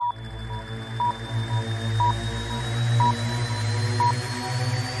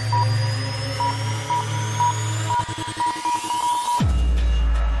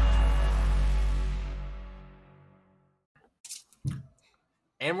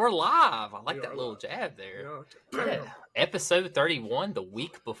we're live. I like that little jab there. Yeah. Episode 31, the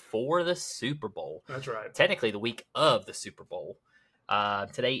week before the Super Bowl. That's right. Technically, the week of the Super Bowl.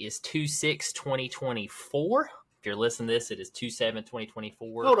 Today is 2/6/2024. If you're listening to this, it is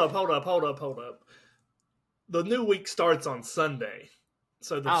 2/7/2024. Hold up. The new week starts on Sunday.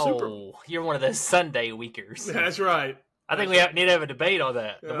 So you're one of those Sunday weekers. That's right. I think we need to have a debate on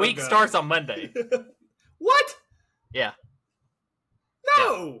that. The week starts on Monday. What? Yeah.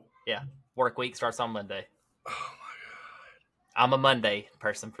 No. Yeah. Work week starts on Monday. Oh, my God. I'm a Monday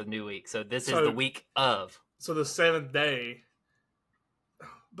person for the new week. So this is the week of. So the 7th day.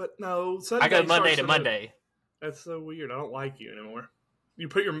 But no. Sunday I go Monday to Monday. That's so weird. I don't like you anymore. You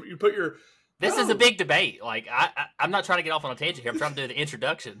put your. This is a big debate. Like I'm not trying to get off on a tangent here. I'm trying to do the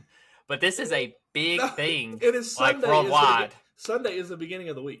introduction. But this is a big thing. It is Sunday. Worldwide. Sunday is the beginning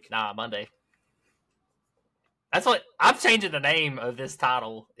of the week. Nah, Monday. That's what I'm changing the name of this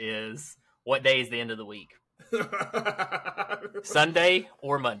title is what day is the end of the week? Sunday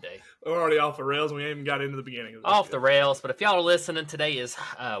or Monday? We're already off the rails. We ain't even got into the beginning of this. Off the rails. But if y'all are listening, today is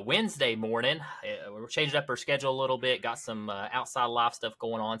Wednesday morning. We're changing up our schedule a little bit. Got some outside live stuff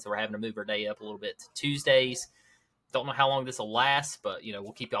going on, so we're having to move our day up a little bit to Tuesdays. Don't know how long this will last, but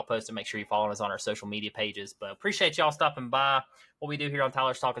we'll keep y'all posted. Make sure you follow us on our social media pages. But appreciate y'all stopping by. What we do here on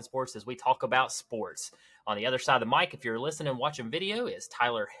Tyler's Talking Sports is we talk about sports. On the other side of the mic, if you're listening and watching video, is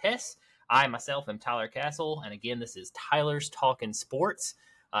Tyler Hess. I myself am Tyler Castle, and again, this is Tyler's Talking Sports.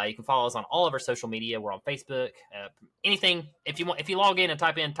 You can follow us on all of our social media. We're on Facebook. Anything if you log in and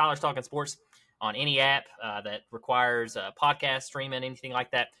type in Tyler's Talking Sports on any app that requires podcast streaming, anything like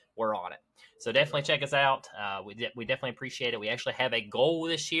that, we're on it. So definitely check us out. We definitely appreciate it. We actually have a goal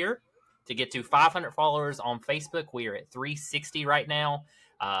this year to get to 500 followers on Facebook. We are at 360 right now.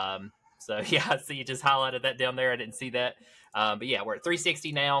 So, yeah, I see you just highlighted that down there. I didn't see that. But, yeah, we're at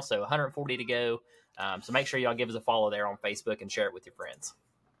 360 now, so 140 to go. So make sure y'all give us a follow there on Facebook and share it with your friends.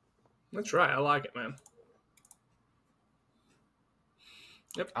 That's right. I like it, man.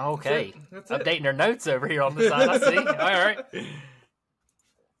 Yep. Okay. That's it. Updating our notes over here on the side, I see. All right.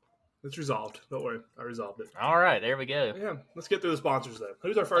 It's resolved. Don't worry. I resolved it. All right. There we go. Yeah. Let's get through the sponsors, though.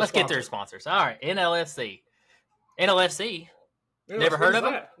 Who's our first Let's sponsor? Get through sponsors. All right. NLFC. Never heard of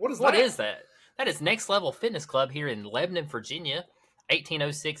them? What is that? That is Next Level Fitness Club here in Lebanon, Virginia.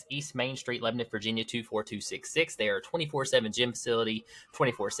 1806 East Main Street, Lebanon, Virginia, 24266. They are a 24/7 gym facility,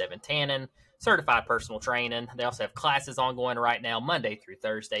 24/7 tanning, certified personal training. They also have classes ongoing right now, Monday through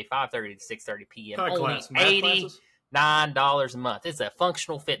Thursday, 5:30 to 6:30 p.m. Only $89 a month. It's a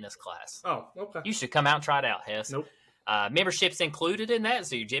functional fitness class. Oh, okay. You should come out and try it out, Hess. Nope. Membership's included in that,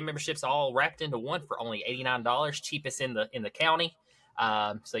 so your gym membership's all wrapped into one for only $89, cheapest in the county.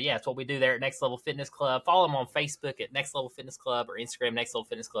 So yeah, that's what we do there at Next Level Fitness Club. Follow them on Facebook at Next Level Fitness Club or Instagram Next Level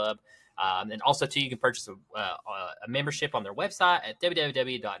Fitness Club. And also too, you can purchase a membership on their website at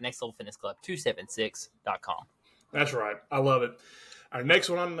www.nextlevelfitnessclub276.com. That's right. I love it. Our next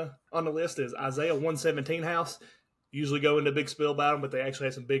one on the list is Isaiah 117 House. Usually go into a big spill about them, but they actually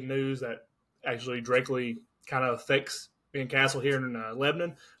had some big news that actually directly kind of affects me and Castle here in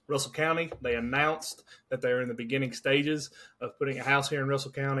Lebanon. Russell County, they announced that they're in the beginning stages of putting a house here in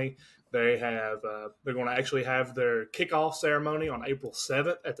Russell County. They have they're going to actually have their kickoff ceremony on April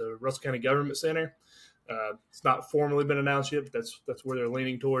 7th at the Russell County Government Center. It's not formally been announced yet, but that's where they're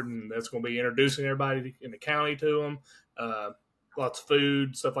leaning toward, and that's going to be introducing everybody in the county to them. Lots of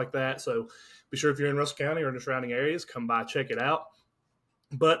food, stuff like that. So be sure if you're in Russell County or in the surrounding areas, come by, check it out.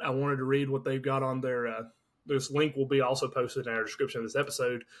 But I wanted to read what they've got on their this link will be also posted in our description of this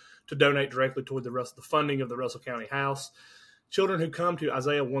episode to donate directly toward the funding of the Russell County House. Children who come to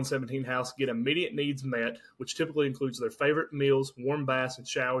Isaiah 117 House get immediate needs met, which typically includes their favorite meals, warm baths and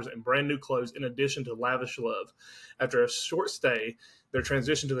showers, and brand new clothes in addition to lavish love. After a short stay, they're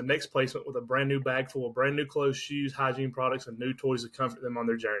transitioned to the next placement with a brand new bag full of brand new clothes, shoes, hygiene products, and new toys to comfort them on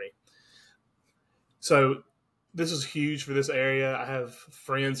their journey. So this is huge for this area. I have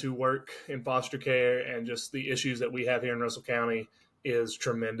friends who work in foster care, and just the issues that we have here in Russell County is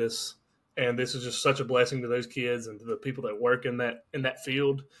tremendous. And this is just such a blessing to those kids and to the people that work in that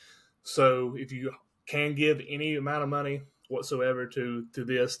field. So if you can give any amount of money whatsoever to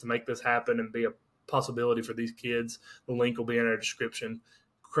this to make this happen and be a possibility for these kids, the link will be in our description.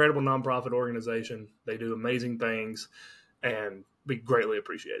 Incredible nonprofit organization. They do amazing things and be greatly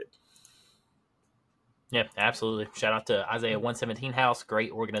appreciated. Yeah, absolutely. Shout out to Isaiah 117 House.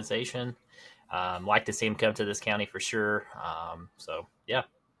 Great organization. Like to see him come to this county for sure. So, yeah.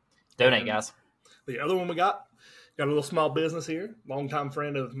 Donate, guys. The other one we got got a little small business here. Longtime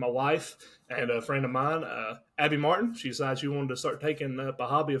friend of my wife and a friend of mine, Abby Martin. She decided she wanted to start taking up a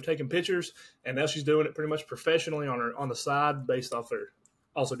hobby of taking pictures, and now she's doing it pretty much professionally on the side, based off her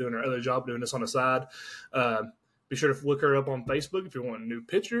also doing her other job, doing this on the side. Be sure to look her up on Facebook if you want new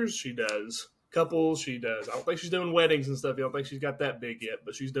pictures. She does couples. She does. I don't think she's doing weddings and stuff. I don't think she's got that big yet,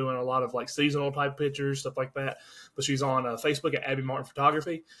 but she's doing a lot of like seasonal type pictures, stuff like that. But she's on Facebook at Abby Martin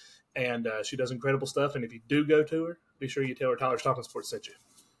Photography, and she does incredible stuff. And if you do go to her, be sure you tell her Tyler's Talking Sports sent you.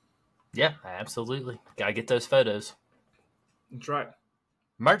 Yeah, absolutely. Gotta get those photos. That's right.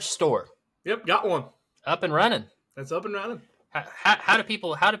 Merch store. Yep, got one. Up and running. That's up and running. How do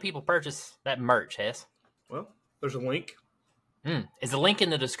people purchase that merch, Hess? Well, there's a link. Is the link in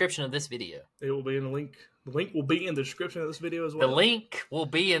the description of this video? It will be in the link. The link will be in the description of this video as well. The link will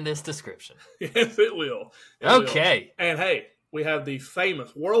be in this description. Yes, it will. Okay. And hey, we have the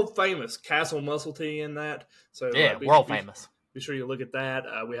world famous Castle Muscle Tee in that. So yeah, world famous. Be sure you look at that.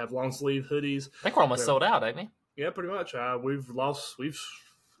 We have long sleeve hoodies. I think we're almost sold out, ain't we? Yeah, pretty much. Everybody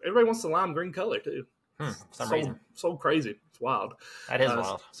wants the lime green color too. For some reason. So crazy. It's wild. That is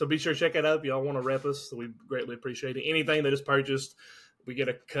wild. So be sure to check it out. If y'all want to rep us, so we greatly appreciate it. Anything that is purchased, we get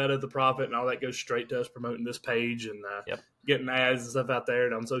a cut of the profit, and all that goes straight to us promoting this page and getting ads and stuff out there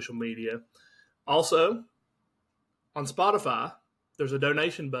and on social media. Also, on Spotify, there's a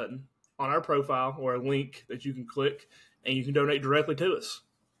donation button on our profile or a link that you can click, and you can donate directly to us.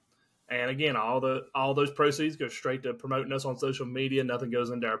 And again, all those proceeds go straight to promoting us on social media. Nothing goes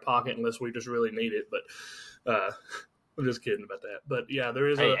into our pocket unless we just really need it. But I'm just kidding about that. But yeah, there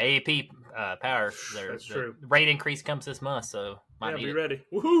is AAP power. That's true. The rate increase comes this month, so might need be it. ready.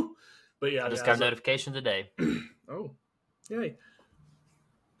 Woohoo! But yeah, I just got a notification today. Oh, yay!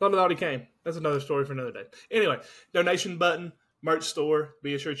 Thought it already came. That's another story for another day. Anyway, donation button. Merch store.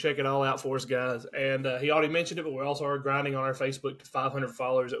 Be sure to check it all out for us, guys. And he already mentioned it, but we also are grinding on our Facebook to 500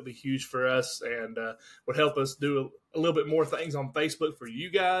 followers. That would be huge for us and would help us do a little bit more things on Facebook for you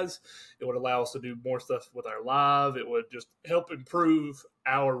guys. It would allow us to do more stuff with our live. It would just help improve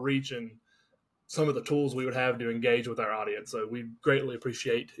our reach and some of the tools we would have to engage with our audience. So we greatly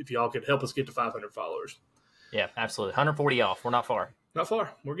appreciate if y'all could help us get to 500 followers. Yeah, absolutely. 140 off. We're not far. Not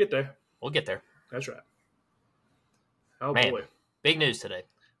far. We'll get there. We'll get there. That's right. Oh, man, boy. Big news today.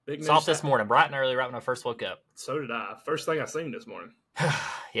 Big news. Saw it this morning, bright and early, right when I first woke up. So did I. First thing I seen this morning.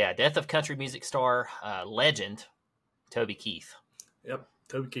 Yeah, death of country music star, legend, Toby Keith. Yep,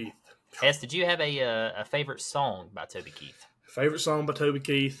 Toby Keith. Hess, did you have a favorite song by Toby Keith? Favorite song by Toby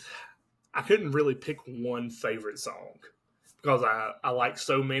Keith? I couldn't really pick one favorite song because I like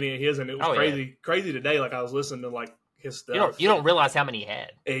so many of his, and it was crazy today. Like I was listening to like his stuff. You don't realize how many he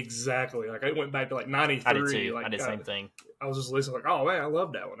had. Exactly. Like I went back to like 93. I did too. Like, I did the same thing. I was just listening like, oh man, I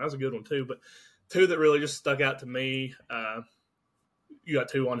love that one. That was a good one too. But two that really just stuck out to me. You got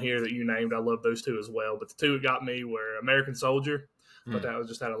two on here that you named. I love those two as well. But the two that got me were American Soldier. But that was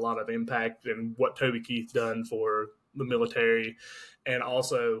just had a lot of impact and what Toby Keith done for the military. And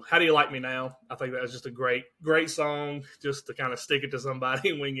also, How Do You Like Me Now? I think that was just a great song just to kind of stick it to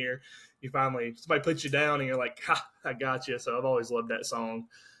somebody when somebody puts you down and you're like, ha, I got you. So I've always loved that song.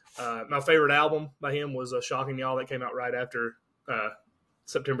 My favorite album by him was Shocking Y'all, that came out right after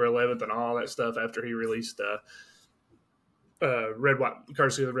September 11th and all that stuff after he released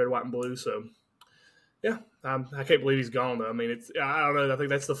Courtesy of the Red, White, and Blue. So, yeah, I can't believe he's gone, though. I mean, I don't know. I think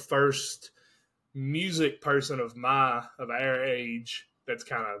that's the first music person of our age that's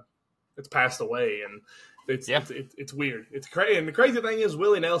passed away, and it's weird. It's crazy, and the crazy thing is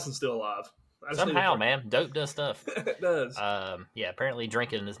Willie Nelson's still alive. Somehow, man, dope does stuff. It does. Yeah, apparently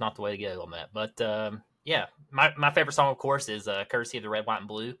drinking is not the way to go on that. But yeah, my favorite song, of course, is Courtesy of the Red, White, and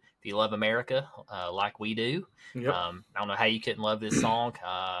Blue. If you love America like we do, yep. I don't know how you couldn't love this song.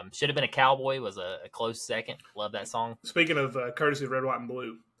 Should Have Been a Cowboy was a close second. Love that song. Speaking of Courtesy of the Red, White, and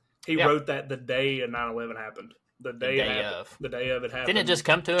Blue, he wrote that the day 9/11 happened. The day of it happened. Didn't it just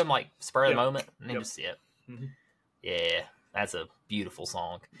come to him like spur of the moment? And he Mm-hmm. Yeah, that's a beautiful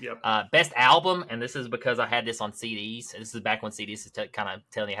song. Yep. Best album, and this is because I had this on CDs. This is back when CDs is kind of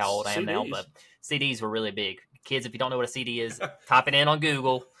telling you how old I am now, but CDs were really big. Kids, if you don't know what a CD is, type it in on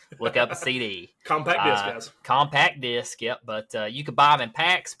Google. Look up a CD. Compact disc, guys. Compact disc, yep. But you could buy them in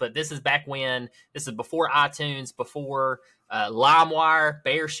packs, but this is before iTunes, before LimeWire,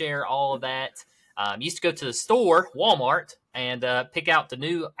 BearShare, all of that. Used to go to the store, Walmart, and pick out the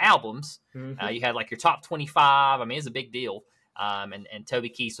new albums. Mm-hmm. You had like your top 25. I mean, it's a big deal. And Toby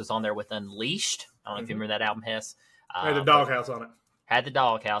Keith was on there with Unleashed. I don't know if you remember that album, Hess. Had the Doghouse on it. Had the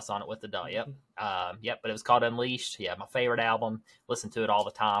Doghouse on it with the dog. Yep. Yep. But it was called Unleashed. Yeah, my favorite album. Listened to it all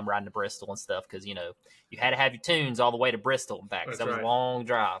the time, riding to Bristol and stuff, because you had to have your tunes all the way to Bristol and back. Because that was a long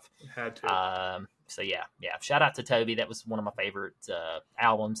drive. Had to. So yeah. Shout out to Toby. That was one of my favorite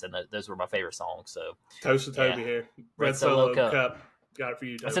albums, and those were my favorite songs. So Toast to Toby here. Red Solo Cup. Got it for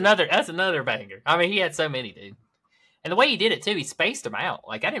you, Toby. That's another banger. I mean, he had so many, dude. And the way he did it too, he spaced them out.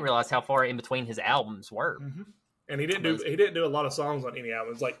 Like, I didn't realize how far in between his albums were. Mm-hmm. And he didn't do a lot of songs on any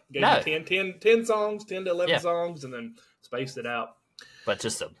albums. Like, gave him 10 songs, 10 to 11 songs, and then spaced it out. But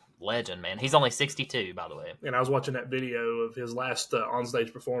just a legend, man. He's only 62, by the way. And I was watching that video of his last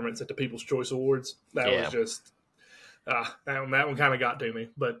onstage performance at the People's Choice Awards. That was just that one kind of got to me.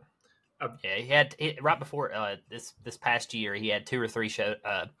 But he had right before this past year, he had 2 or 3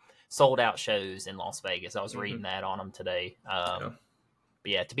 sold out shows in Las Vegas. I was reading that on him today. But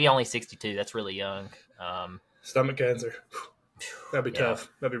yeah, to be only 62, that's really young. Stomach cancer. That'd be tough.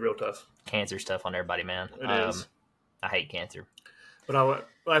 That'd be real tough. Cancer's tough on everybody, man. It is. I hate cancer. But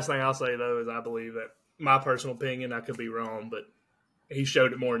last thing I'll say, though, is I believe that, my personal opinion, I could be wrong, but he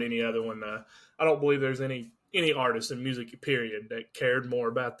showed it more than any other one. I don't believe there's any artist in music, period, that cared more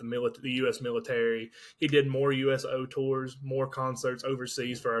about the U.S. military. He did more USO tours, more concerts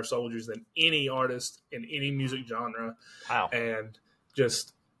overseas for our soldiers than any artist in any music genre. Wow. And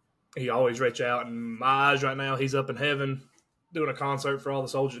just, he always reach out. In my eyes right now, he's up in heaven doing a concert for all the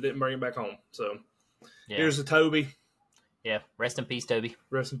soldiers that didn't bring him back home. So here's to Toby. Yeah, rest in peace, Toby.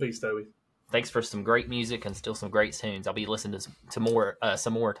 Rest in peace, Toby. Thanks for some great music and still some great tunes. I'll be listening to some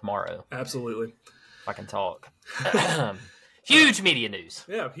more tomorrow. Absolutely. If I can talk. Huge media news.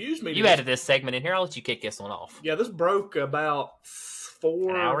 Yeah, huge media news. You added this segment in here. I'll let you kick this one off. Yeah, this broke about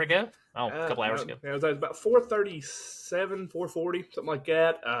an hour ago? Oh, a couple hours ago. Yeah, it was about 4:37, 4:40, something like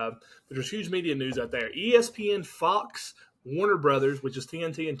that. There's huge media news out there. ESPN, Fox, Warner Brothers, which is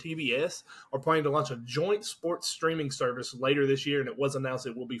TNT and TBS, are planning to launch a joint sports streaming service later this year, and it was announced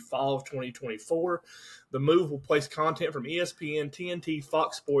it will be fall of 2024. The move will place content from ESPN, TNT,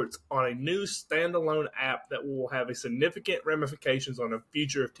 Fox Sports on a new standalone app that will have a significant ramifications on the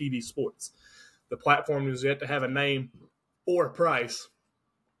future of TV sports. The platform is yet to have a name or a price,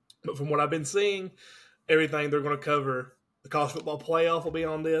 but from what I've been seeing, everything they're going to cover, the college football playoff will be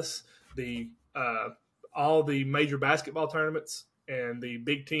on this, all the major basketball tournaments and the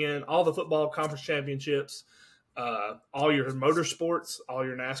Big Ten, all the football conference championships, all your motorsports, all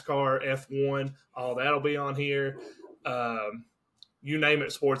your NASCAR, F1, all that'll be on here. You name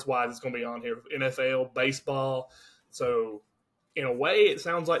it, sports-wise, it's going to be on here. NFL, baseball. So, in a way, it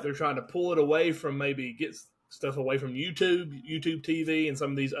sounds like they're trying to pull it away from, maybe get stuff away from YouTube TV, and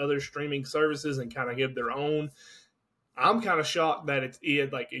some of these other streaming services, and kind of give their own. I'm kind of shocked that it's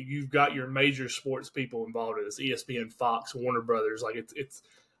like you've got your major sports people involved in this: ESPN, Fox, Warner Brothers. Like it's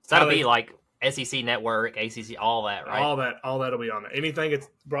that'll be like SEC Network, ACC, all that, right? All that'll be on it. Anything it's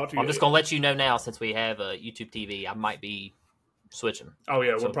brought to you. I'm just gonna let you know now, since we have YouTube TV, I might be switching. Oh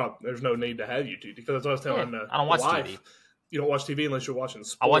yeah, there's no need to have YouTube, because that's what I was telling. I don't watch TV. You don't watch TV unless you're watching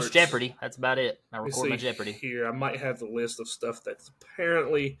sports. I watch Jeopardy. That's about it. I record my Jeopardy. Here, I might have the list of stuff that's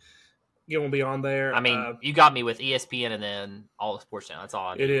apparently going to be on there. I mean, you got me with ESPN and then all the sports channels. That's all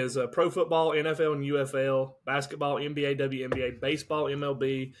I need. It is pro football, NFL and UFL, basketball, NBA, WNBA, baseball,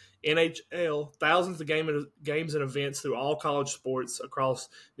 MLB, NHL, thousands of games and events through all college sports across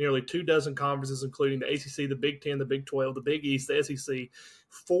nearly 24 conferences, including the ACC, the Big Ten, the Big 12, the Big East, the SEC,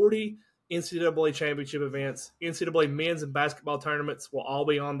 40 NCAA championship events, NCAA men's and basketball tournaments will all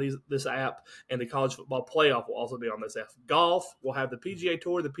be on this app, and the college football playoff will also be on this app. Golf will have the PGA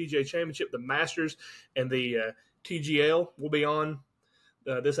Tour, the PGA Championship, the Masters, and the TGL will be on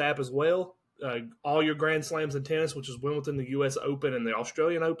this app as well. All your Grand Slams in tennis, which is Wimbledon, the U.S. Open, and the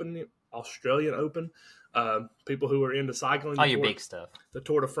Australian Open. People who are into cycling. All your big stuff. The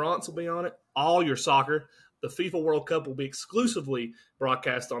Tour de France will be on it. All your soccer. The FIFA World Cup will be exclusively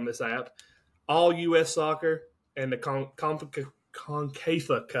broadcast on this app. All U.S. soccer and the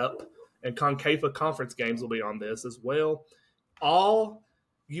CONCACAF Cup and CONCACAF conference games will be on this as well. All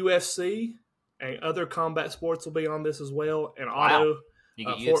UFC and other combat sports will be on this as well. And auto. You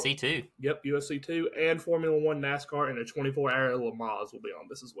get UFC too. Yep, UFC 2 and Formula 1, NASCAR, and a 24-hour Le Mans will be on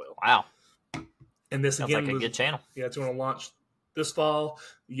this as well. Wow. And this sounds like a good channel. Yeah, it's going to launch this fall.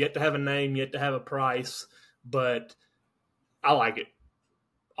 Yet to have a name, yet to have a price. But I like it.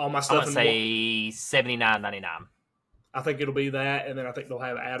 All my stuff. I'm gonna say $79.99. I think it'll be that, and then I think they'll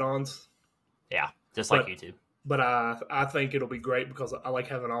have add-ons. Yeah, just like YouTube. But I think it'll be great, because I like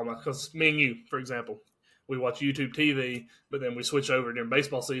having all my. Because me and you, for example, we watch YouTube TV, but then we switch over during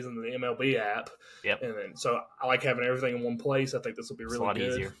baseball season to the MLB app. Yep. And then, so I like having everything in one place. I think this will be really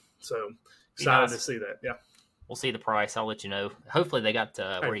good. Easier. So excited to see that. Yeah. We'll see the price. I'll let you know. Hopefully they got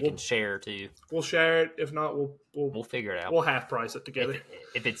where you can share too. We'll share it. If not, we'll figure it out. We'll half price it together.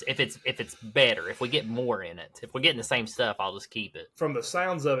 If it's better, if we get more in it, if we're getting the same stuff, I'll just keep it. From the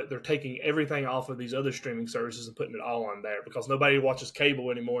sounds of it, they're taking everything off of these other streaming services and putting it all on there because nobody watches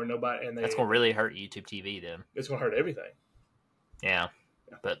cable anymore. That's going to really hurt YouTube TV then. It's going to hurt everything. Yeah.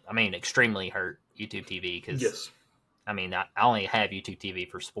 But I mean, extremely hurt YouTube TV because. Yes. I mean, I only have YouTube TV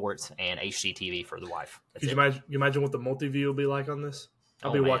for sports and HGTV for the wife. Could you imagine what the multi-view will be like on this?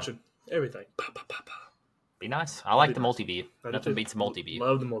 I'll be watching everything. Be nice. I like the multi-view. Nothing beats the multi-view.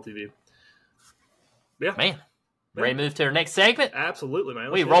 Love the multi-view. Yeah. Man. Ready to move to our next segment? Absolutely,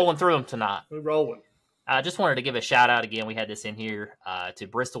 man. We're rolling through them tonight. We're rolling. I just wanted to give a shout out again. We had this in here to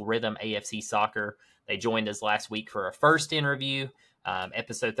Bristol Rhythm AFC Soccer. They joined us last week for our first interview.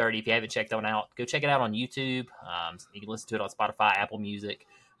 Episode 30. If you haven't checked that out, go check it out on YouTube. You can listen to it on Spotify, Apple Music.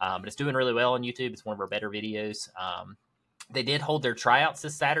 But it's doing really well on YouTube. It's one of our better videos. They did hold their tryouts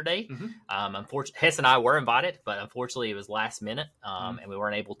this Saturday. Unfortunately, Hess and I were invited, but unfortunately it was last minute, and we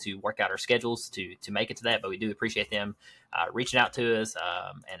weren't able to work out our schedules to make it to that. But we do appreciate them reaching out to us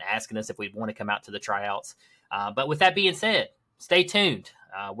and asking us if we'd want to come out to the tryouts. But with that being said, stay tuned.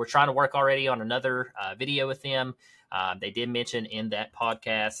 We're trying to work already on another video with them. They did mention in that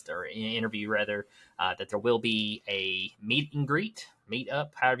podcast or in interview rather that there will be a meet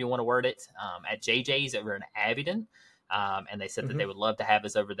up, however you want to word it, at JJ's over in Abingdon. And they said that they would love to have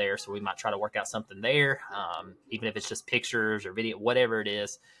us over there. So we might try to work out something there. Even if it's just pictures or video, whatever it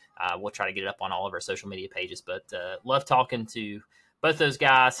is, we'll try to get it up on all of our social media pages, but love talking to both those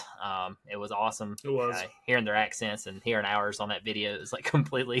guys. It was awesome. It was. Hearing their accents and hearing ours on that video. It was like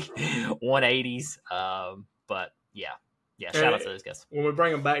completely 180s. But yeah, shout out to those guys. When we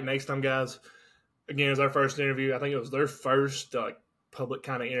bring them back next time, guys, again, it was our first interview. I think it was their first public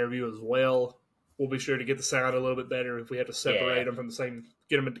kind of interview as well. We'll be sure to get the sound a little bit better if we have to separate them from the same,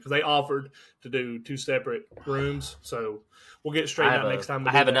 get them because they offered to do 2 separate rooms. So we'll get straightened out next time.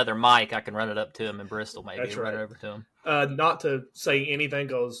 I have another mic. I can run it up to them in Bristol, maybe. That's right. Run it over to them. Not to say anything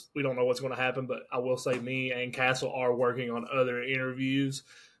because we don't know what's going to happen, but I will say me and Castle are working on other interviews.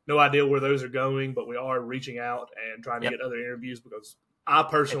 No idea where those are going, but we are reaching out and trying to get other interviews because I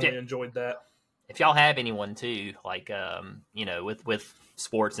personally enjoyed that. If y'all have anyone too, like with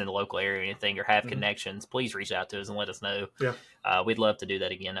sports in the local area or anything, or have connections, please reach out to us and let us know. Yeah, we'd love to do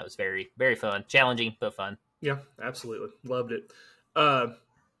that again. That was very, very fun, challenging but fun. Yeah, absolutely, loved it. Got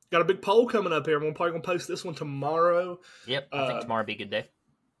a big poll coming up here. I'm probably gonna post this one tomorrow. Yep, I think tomorrow would be a good day.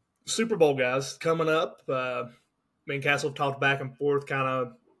 Super Bowl guys coming up. Me and Castle have talked back and forth.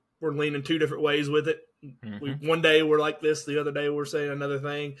 We're leaning 2 different ways with it. One day we're like this, the other day we're saying another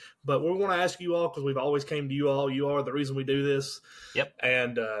thing. But we want to ask you all because we've always came to you all. You are the reason we do this. Yep.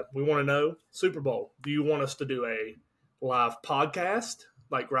 And we want to know, Super Bowl, do you want us to do a live podcast,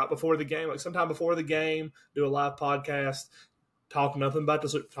 like right before the game, like sometime before the game, do a live podcast, talk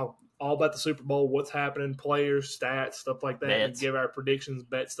all about the Super Bowl, what's happening, players, stats, stuff like that, and give our predictions,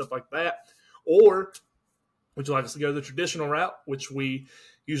 bets, stuff like that? Or would you like us to go the traditional route, which we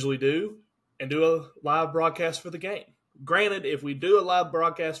usually do, and do a live broadcast for the game? Granted, if we do a live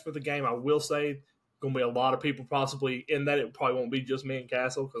broadcast for the game, I will say going to be a lot of people possibly in that. It probably won't be just me and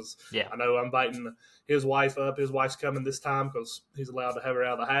Castle because I know I'm inviting his wife up. His wife's coming this time because he's allowed to have her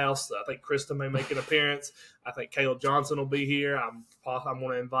out of the house. I think Krista may make an appearance. I think Caleb Johnson will be here. I'm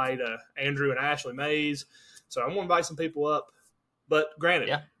going to invite Andrew and Ashley Mays. So I'm going to invite some people up. But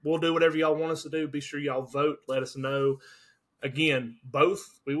granted, we'll do whatever y'all want us to do. Be sure y'all vote. Let us know. Again,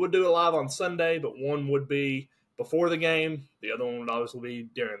 both. We would do it live on Sunday, but one would be before the game. The other one would obviously be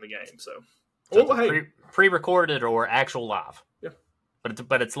during the game. So pre-recorded or actual live. Yeah.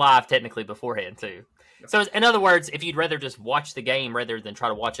 But it's live technically beforehand too. Yeah. So in other words, if you'd rather just watch the game rather than try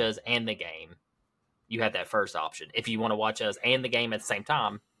to watch us and the game, you have that first option. If you want to watch us and the game at the same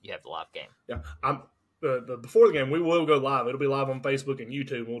time, you have the live game. Yeah. Before the game, we will go live. It'll be live on Facebook and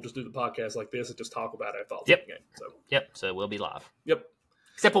YouTube. We'll just do the podcast like this and just talk about our thoughts on the game. So we'll be live. Yep.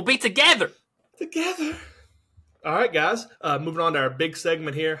 Except we'll be together. All right, guys. Moving on to our big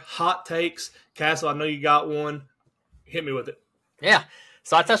segment here, hot takes. Castle, I know you got one. Hit me with it. Yeah.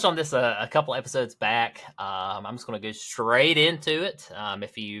 So I touched on this a couple episodes back. I'm just going to go straight into it.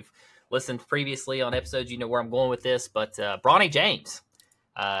 If you've listened previously on episodes, you know where I'm going with this. But Bronny James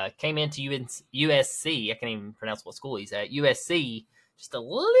came into USC. I can't even pronounce what school he's at. USC, just a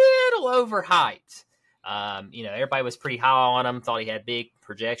little overhyped. Everybody was pretty high on him, thought he had big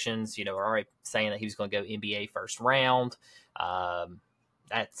projections. We're already saying that he was going to go NBA first round.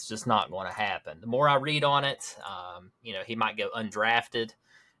 That's just not going to happen. The more I read on it, he might go undrafted.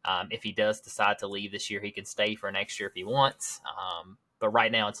 If he does decide to leave this year, he can stay for next year if he wants. But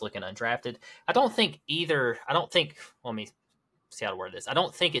right now it's looking undrafted. Let me see how to word this. I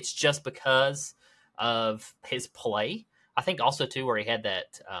don't think it's just because of his play. I think also too where he had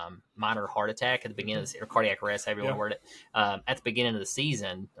that minor heart attack at the beginning of the season, or cardiac arrest, however you want to word it, at the beginning of the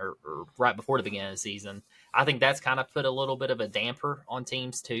season or right before the beginning of the season. I think that's kind of put a little bit of a damper on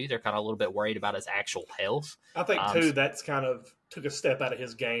teams too. They're kind of a little bit worried about his actual health. I think too that's kind of took a step out of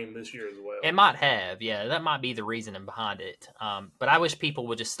his game this year as well. It might have, yeah. That might be the reasoning behind it. But I wish people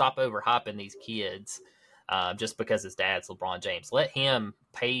would just stop overhyping these kids just because his dad's LeBron James. Let him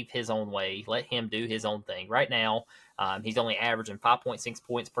pave his own way. Let him do his own thing. Right now, he's only averaging 5.6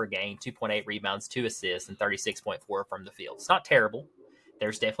 points per game, 2.8 rebounds, 2 assists, and 36.4 from the field. It's not terrible.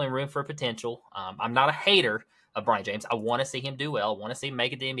 There's definitely room for potential. I'm not a hater of Bronny James. I want to see him do well. I want to see him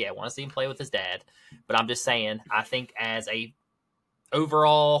make it to the NBA. I want to see him play with his dad. But I'm just saying, I think as a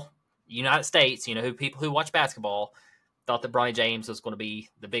overall United States, people who watch basketball thought that Bronny James was going to be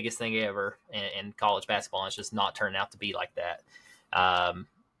the biggest thing ever in college basketball. And it's just not turning out to be like that.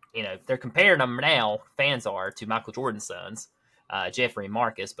 They're comparing him now, fans are, to Michael Jordan's sons, Jeffrey and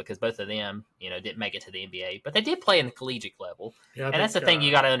Marcus, because both of them, didn't make it to the NBA, but they did play in the collegiate level. Yeah, and that's the thing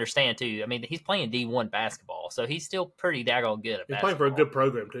you got to understand too. I mean, he's playing D1 basketball, so he's still pretty daggone good at basketball. He's playing for a good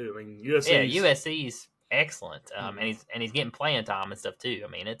program too. I mean, USC's excellent, and he's getting playing time and stuff too. I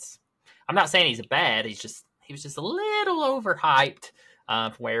mean, I'm not saying he's bad. He was just a little overhyped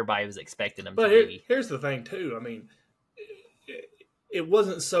from where everybody was expecting him to be. Here's the thing too. I mean, it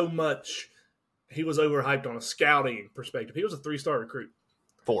wasn't so much he was overhyped on a scouting perspective. He was a 3-star recruit.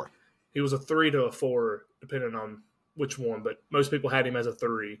 4. He was a 3 to a 4, depending on which one, but most people had him as a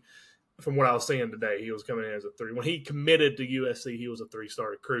 3. From what I was seeing today, he was coming in as a 3. When he committed to USC, he was a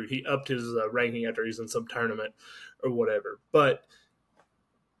 3-star recruit. He upped his ranking after he was in some tournament or whatever. But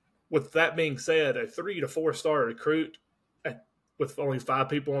with that being said, a 3 to 4-star recruit with only 5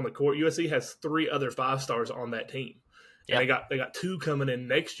 people on the court, USC has 3 other 5-stars on that team. And they got 2 coming in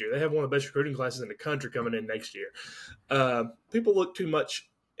next year. They have one of the best recruiting classes in the country coming in next year. People look too much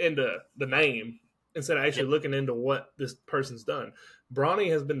into the name instead of actually looking into what this person's done. Bronny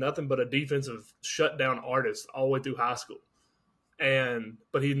has been nothing but a defensive shutdown artist all the way through high school.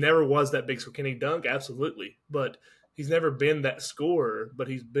 But he never was that big. So can he dunk? Absolutely. But he's never been that scorer, but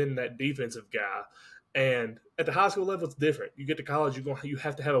he's been that defensive guy. And at the high school level, it's different. You get to college, you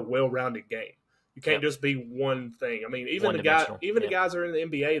have to have a well-rounded game. You can't just be one thing. I mean, even the guys that are in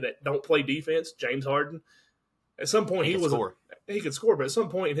the NBA that don't play defense, James Harden, at some point he could score, but at some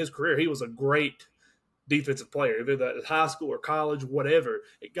point in his career, he was a great defensive player. Either that high school or college, whatever,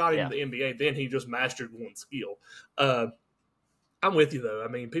 it got him to the NBA. Then he just mastered one skill. I'm with you though. I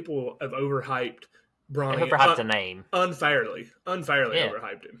mean, people have overhyped Bronny. Overhyped the name. Unfairly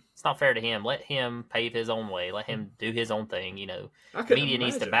overhyped him. It's not fair to him. Let him pave his own way. Let him do his own thing. Media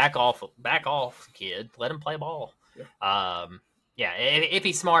needs to back off, kid. Let him play ball. Yeah. If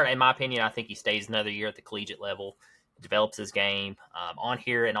he's smart, in my opinion, I think he stays another year at the collegiate level, develops his game on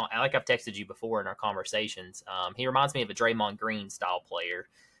here. And like I've texted you before in our conversations, he reminds me of a Draymond Green style player.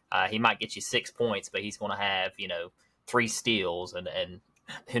 He might get you 6 points, but he's going to have 3 steals and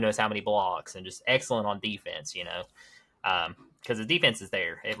who knows how many blocks, and just excellent on defense, because the defense is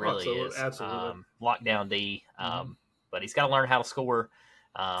there. It really is. Absolutely. Lockdown D. But he's got to learn how to score.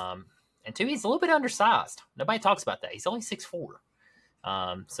 And 2, he's a little bit undersized. Nobody talks about that. He's only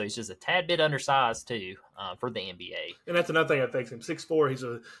 6'4". So he's just a tad bit undersized too for the NBA. And that's another thing that affects him. 6'4", he's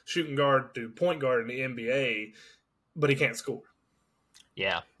a shooting guard to point guard in the NBA, but he can't score.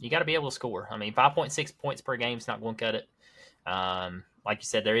 Yeah, you got to be able to score. I mean, 5.6 points per game is not going to cut it. Like you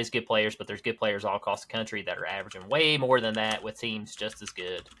said, there is good players, but there's good players all across the country that are averaging way more than that with teams just as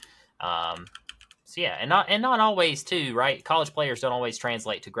good. So yeah, and not always too, right? College players don't always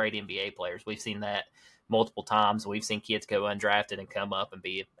translate to great NBA players. We've seen that multiple times. We've seen kids go undrafted and come up and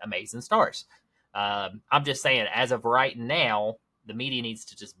be amazing stars. I'm just saying, as of right now, the media needs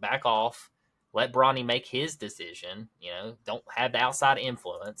to just back off. Let Bronny make his decision. Don't have the outside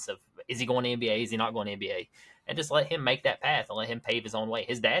influence of, is he going to NBA? Is he not going to NBA? And just let him make that path and let him pave his own way.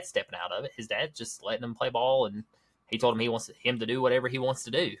 His dad's stepping out of it. His dad's just letting him play ball, and he told him he wants him to do whatever he wants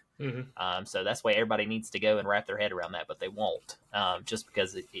to do. Mm-hmm. So that's why everybody needs to go and wrap their head around that, but they won't, just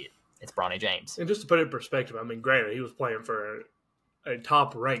because it's Bronny James. And just to put it in perspective, I mean, granted, he was playing for a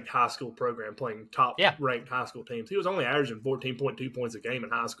top-ranked high school program, playing top-ranked high school teams. He was only averaging 14.2 points a game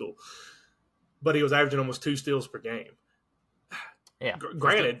in high school. but he was averaging almost 2 steals per game. Yeah.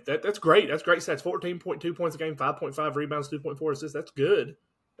 Granted, that's great. That's great stats. 14.2 points a game, 5.5 rebounds, 2.4 assists. That's good.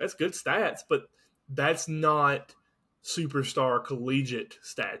 That's good stats, but that's not superstar collegiate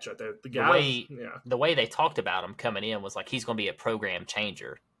stats right there. The way they talked about him coming in was like he's going to be a program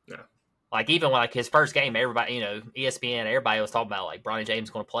changer. Yeah. Like even like his first game, everybody, ESPN, everybody was talking about like Bronny James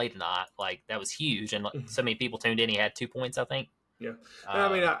going to play tonight. Like that was huge, and so many people tuned in. He had 2 points, I think. Yeah, I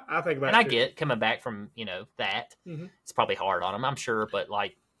mean, I think about and it. I get coming back from that. Mm-hmm. It's probably hard on him, I'm sure, but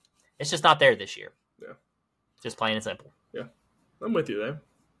like it's just not there this year. Yeah, just plain and simple. Yeah, I'm with you there.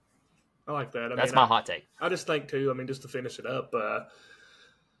 I like that. That's my hot take. I just think too. I mean, just to finish it up, I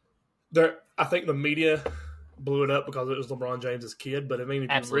think the media blew it up because it was LeBron James's kid. But I mean,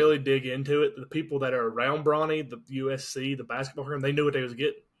 if you really dig into it, the people that are around Bronny, the USC, the basketball program, they knew what they was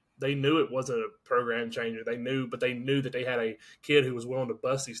getting. They knew it wasn't a program changer. They knew that they had a kid who was willing to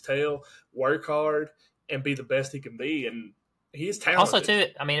bust his tail, work hard, and be the best he can be. And he's talented. Also,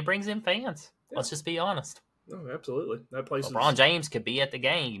 too, I mean, it brings in fans. Yeah. Let's just be honest. Oh, absolutely. That place. LeBron James could be at the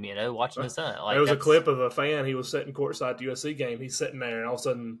game, watching his son. Like, there was a clip of a fan. He was sitting courtside at the USC game. He's sitting there, and all of a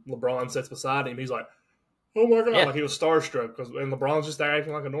sudden, LeBron sits beside him. He's like, "Oh my god!" Yeah. Like he was starstruck and LeBron's just there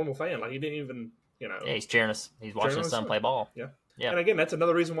acting like a normal fan. Like he didn't even, Yeah, he's cheering us. He's watching his son play ball. Yeah. Yeah. And again, that's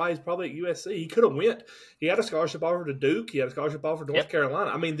another reason why he's probably at USC. He could have went. He had a scholarship offer to Duke. He had a scholarship offer to North Carolina.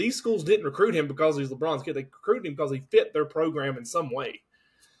 I mean, these schools didn't recruit him because he's LeBron's kid. They recruited him because he fit their program in some way.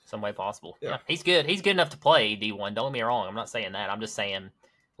 Some way possible. Yeah. He's good. He's good enough to play D1. Don't get me wrong. I'm not saying that. I'm just saying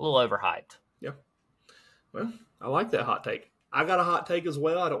a little overhyped. Yeah. Well, I like that hot take. I got a hot take as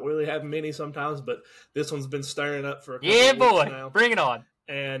well. I don't really have many sometimes, but this one's been stirring up for a couple of weeks now. Bring it on.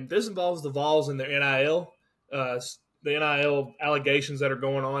 And this involves the Vols and their NIL. The NIL allegations that are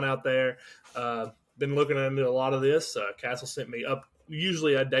going on out there. Been looking into a lot of this. Castle sent me up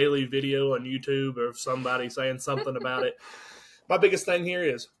usually a daily video on YouTube of somebody saying something about it. My biggest thing here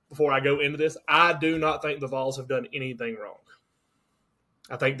is, before I go into this, I do not think the Vols have done anything wrong.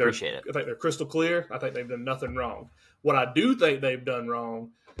 I think they're crystal clear. I think they've done nothing wrong. What I do think they've done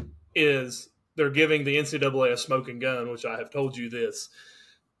wrong is they're giving the NCAA a smoking gun, which I have told you this.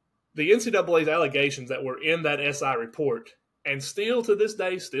 The NCAA's allegations that were in that SI report, and still to this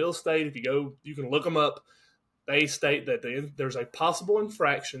day, still state, if you go, you can look them up, they state that there's a possible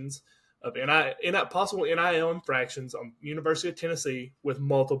infractions of possible NIL infractions on University of Tennessee with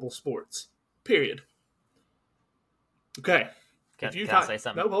multiple sports. Period. Okay. Can I say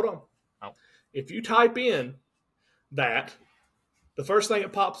something? No, hold on. Oh. If you type in that, the first thing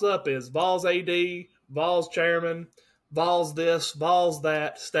that pops up is Vols AD, Vols chairman, Vols this, Vols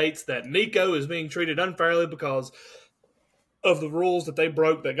that, states that Nico is being treated unfairly because of the rules that they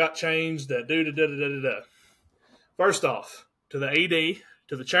broke that got changed, that da-da-da-da-da-da. First off, to the AD,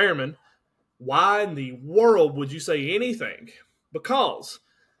 to the chairman, why in the world would you say anything? Because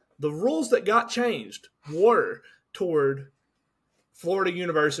the rules that got changed were toward Florida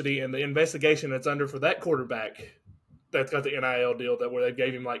University and the investigation that's under for that quarterback that's got the NIL deal where they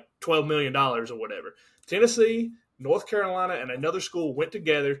gave him like $12 million or whatever. Tennessee, North Carolina, and another school went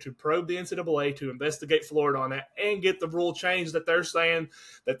together to probe the NCAA to investigate Florida on that and get the rule changed that they're saying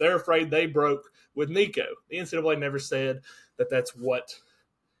that they're afraid they broke with Nico. The NCAA never said that that's what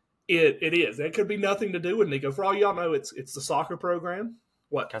it is. That could be nothing to do with Nico. For all y'all know, it's the soccer program.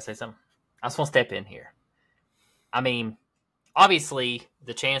 What? Can I say something? I just want to step in here. I mean, obviously,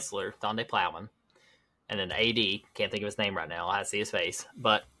 the chancellor, Donde Plowman, and then the AD, can't think of his name right now. I have to see his face.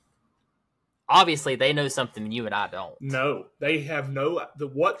 But obviously, they know something you and I don't. No, they have no. The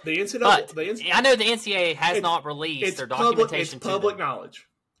NCAA. But I know the NCAA has not released their documentation. It's public knowledge.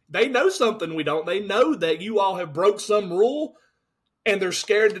 They know something we don't. They know that you all have broke some rule, and they're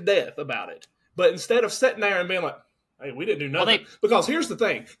scared to death about it. But instead of sitting there and being like, "Hey, we didn't do nothing," because here's the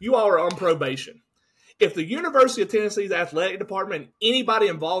thing: you all are on probation. If the University of Tennessee's athletic department, anybody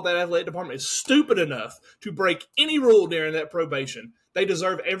involved in that athletic department is stupid enough to break any rule during that probation, they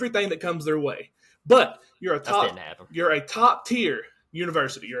deserve everything that comes their way. But you're a top tier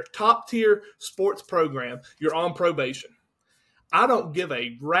university. You're a top tier sports program. You're on probation. I don't give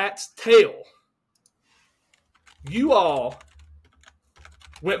a rat's tail. You all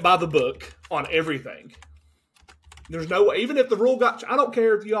went by the book on everything. There's no way, even if the rule I don't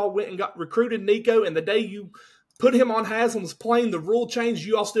care if you all went and got recruited Nico and the day you put him on Haslam's plane, the rule changed,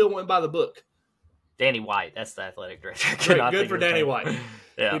 you all still went by the book. Danny White, that's the athletic director. Good for Danny White.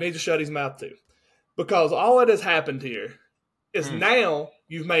 Yeah. We need to shut his mouth too. Because all that has happened here is now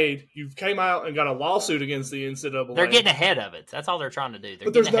you've came out and got a lawsuit against the NCAA. They're getting ahead of it. That's all they're trying to do. They're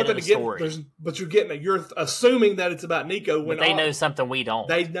but there's getting ahead nothing of to the get. story. But you're assuming that it's about Nico when But they know something we don't.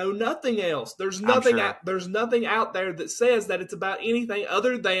 They know nothing else. There's nothing. Sure. There's nothing out there that says that it's about anything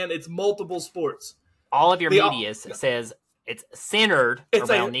other than it's multiple sports. All of your media says it's centered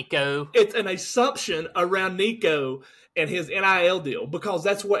around Nico. It's an assumption around Nico and his NIL deal because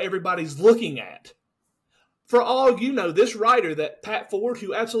that's what everybody's looking at. For all you know, this writer, that Pat Ford,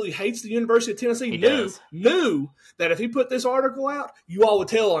 who absolutely hates the University of Tennessee, knew that if he put this article out, you all would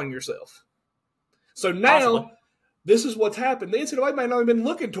tell on yourself. So now, this is what's happened. The NCAA may not have been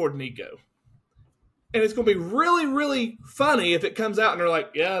looking toward Nico. And it's going to be really, really funny if it comes out and they're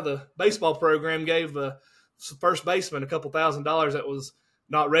like, yeah, the baseball program gave the first baseman a couple $1,000 that was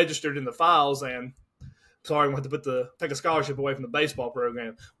not registered in the files, and sorry, we have to take a scholarship away from the baseball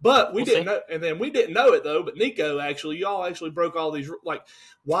program. But we didn't know, and then we didn't know it though. But Nico, y'all actually broke all these. Like,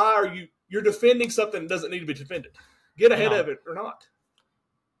 why are you're defending something that doesn't need to be defended? Get ahead of it or not.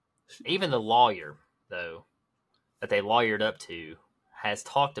 Even the lawyer, though, that they lawyered up to, has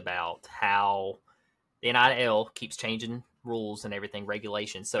talked about how the NIL keeps changing rules and everything,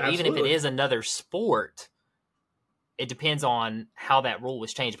 regulations. So even if it is another sport, it depends on how that rule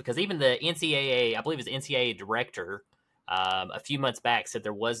was changed, because even the NCAA, I believe it was NCAA director, a few months back said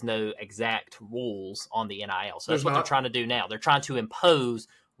there was no exact rules on the NIL. So that's what they're trying to do now. They're trying to impose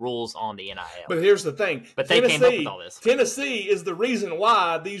rules on the NIL. But here's the thing. But they came up with all this. Tennessee is the reason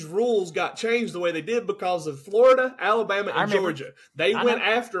why these rules got changed the way they did, because of Florida, Alabama, and Georgia. They went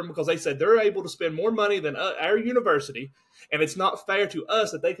after them because they said they're able to spend more money than our university, and it's not fair to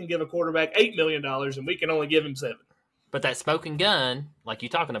us that they can give a quarterback $8 million and we can only give him $7 million. But that smoking gun, like you're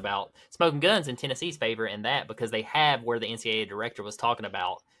talking about, smoking guns in Tennessee's favor in that, because they have where the NCAA director was talking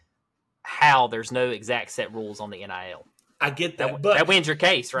about how there's no exact set rules on the NIL. I get that, but that wins your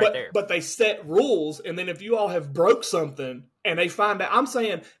case there. But they set rules, and then if you all have broke something and they find out, I'm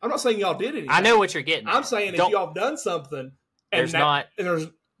not saying y'all did anything. I know what you're getting. I'm saying if y'all have done something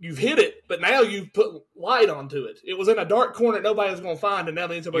and you've hit it, but now you've put light onto it. It was in a dark corner that nobody was going to find, and now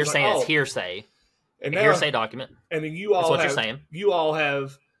the NCAA you're saying it's hearsay. And a hearsay document. And then you all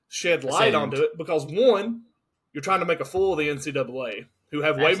have shed light onto it because, one, you're trying to make a fool of the NCAA, who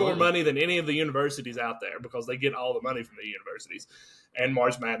have way more money than any of the universities out there because they get all the money from the universities and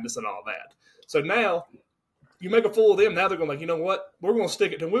March Madness and all that. So now you make a fool of them. Now they're going you know what? We're going to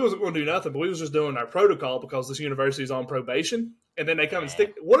stick it to them. We wasn't going to do nothing, but we was just doing our protocol because this university is on probation. And then they come and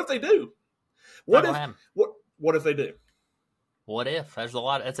stick. What if they do? What if they do? What if? There's a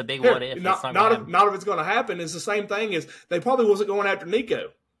lot. That's a big what if. Not if it's going to happen. It's the same thing as they probably wasn't going after Nico.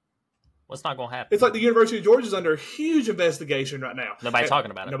 What's not going to happen? It's like the University of Georgia is under a huge investigation right now. Nobody's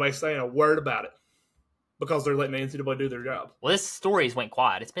talking about it. Nobody's saying a word about it because they're letting the NCAA do their job. Well, this story's went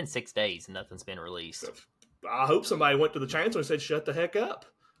quiet. It's been 6 days and nothing's been released. So, I hope somebody went to the chancellor and said, "Shut the heck up."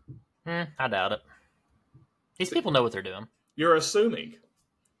 I doubt it. These people know what they're doing. You're assuming.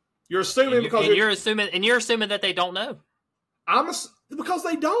 You're assuming you're assuming that they don't know. Because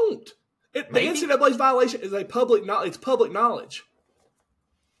they don't. The NCAA's violation is public knowledge.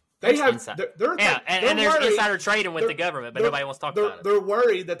 They have, and there's insider trading with the government, but nobody wants to talk about it. They're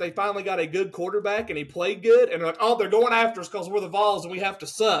worried that they finally got a good quarterback and he played good, and they're like, oh, they're going after us because we're the Vols and we have to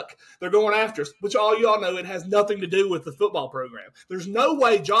suck. They're going after us, which all y'all know it has nothing to do with the football program. There's no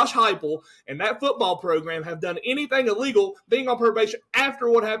way Josh Heupel and that football program have done anything illegal being on probation after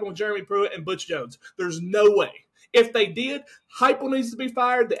what happened with Jeremy Pruitt and Butch Jones. There's no way. If they did, Heupel needs to be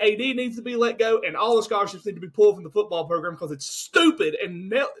fired, the AD needs to be let go, and all the scholarships need to be pulled from the football program because it's stupid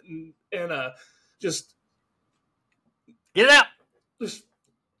and just get it out. Just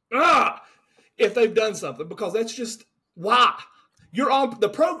if they've done something, because that's just why they're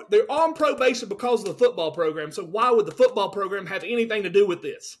on probation because of the football program. So why would the football program have anything to do with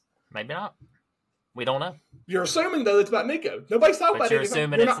this? Maybe not. We don't know. You're assuming though it's about Nico. Nobody's talking about anything. You're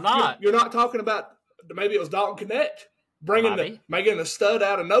assuming it's not. You're not talking about. Maybe it was Dalton Knecht making the stud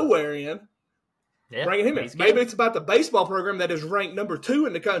out of nowhere in, bringing him in. Maybe it's about the baseball program that is ranked number 2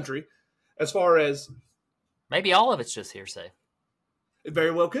 in the country as far as. Maybe all of it's just hearsay. It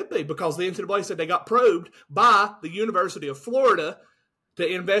very well could be, because the NCAA said they got probed by the University of Florida to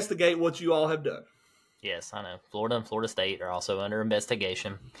investigate what you all have done. Yes, I know. Florida and Florida State are also under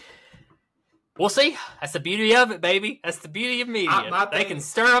investigation. We'll see. That's the beauty of it, baby. That's the beauty of media. They can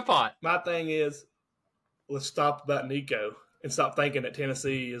stir a pot. My thing is, let's stop about Nico and stop thinking that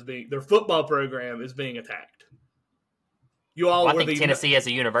Tennessee their football program is being attacked. I think Tennessee as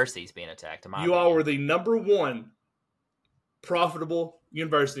a university is being attacked. All were the number 1 profitable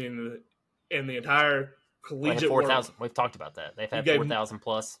university in the entire collegiate 4,000. We've talked about that. They've had 4,000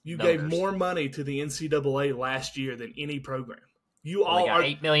 plus. You donors. gave more money to the NCAA last year than any program. You Well, all they got are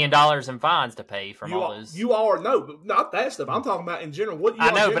 $8 million in fines to pay from all those. You all are not that stuff. I'm talking about in general. What you I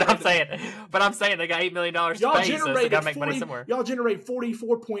know, but I'm saying they got $8 million to pay, so they got to make money somewhere. Y'all generated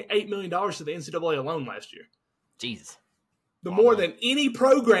 $44.8 million to the NCAA alone last year. Jesus, more than any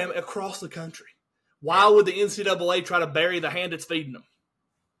program across the country. Why would the NCAA try to bury the hand that's feeding them?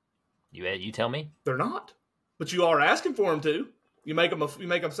 You tell me. They're not, but you are asking for them to. You make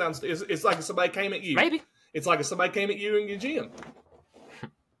them sound. It's like if somebody came at you. Maybe. It's like if somebody came at you in your gym.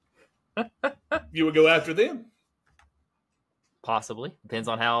 You would go after them. Possibly. Depends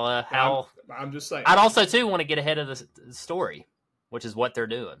on how. I'm just saying. I'd also, too, want to get ahead of the story, which is what they're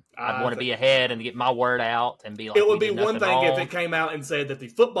doing. I'd want to be ahead and get my word out and be like, it would be one thing if it came out and said that the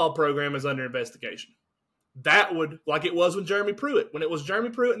football program is under investigation. That would, like it was with Jeremy Pruitt. When it was Jeremy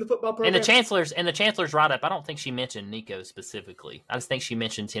Pruitt in the football program. And the chancellor's write-up, I don't think she mentioned Nico specifically. I just think she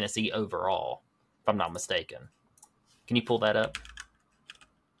mentioned Tennessee overall, if I'm not mistaken. Can you pull that up?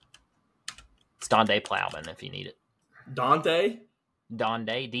 It's Donde Plowman if you need it. Donde, Donde,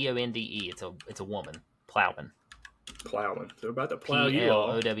 It's a woman. Plowman. They're about to plow you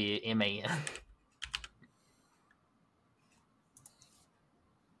all. Plowman.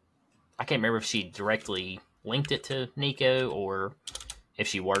 I can't remember if she directly linked it to Nico or if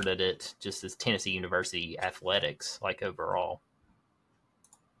she worded it just as Tennessee University athletics, like overall.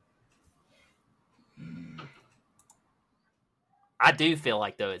 I do feel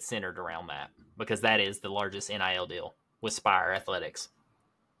like, though, it's centered around that because that is the largest NIL deal with Spire Athletics.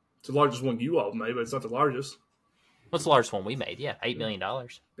 It's the largest one you all made, but it's not the largest. What's the largest one we made? Yeah, $8 million.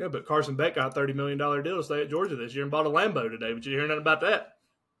 Yeah, but Carson Beck got a $30 million deal to stay at Georgia this year and bought a Lambo today. But you hear nothing about that.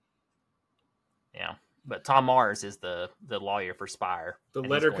 Yeah, but Tom Mars is the lawyer for Spire. The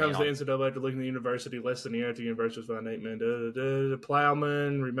letter comes to NCAA after looking at the university less than a year after the university was found 8 men.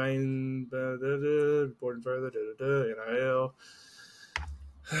 Plowman remain reporting further. NIL.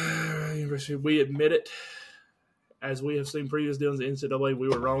 University. We admit it. As we have seen previous deals in the NCAA, we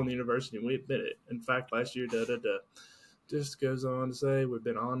were wrong in the university, and we admit it. In fact, last year, Just goes on to say, we've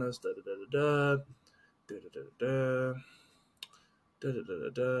been honest,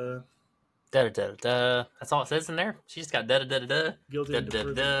 That's all it says in there. She just got Guilty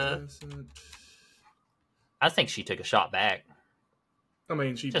I think she took a shot back. I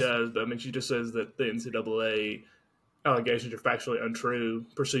mean, she does, but I mean, she just says that the NCAA allegations are factually untrue,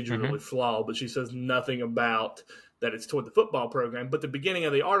 procedurally flawed, but she says nothing about that it's toward the football program. But the beginning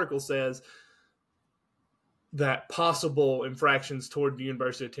of the article says that possible infractions toward the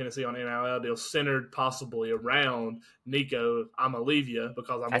University of Tennessee on NIL deals centered possibly around Nico Amalivia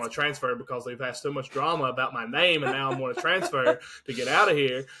because I'm going to transfer because they've had so much drama about my name and now I'm going to transfer to get out of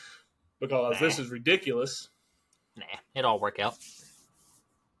here because this is ridiculous. Nah, it'll all work out.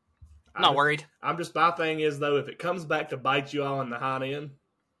 I'm not worried. My thing is, though, if it comes back to bite you all in the hind end,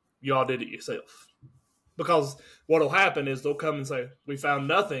 you all did it yourself. Because what will happen is they'll come and say, we found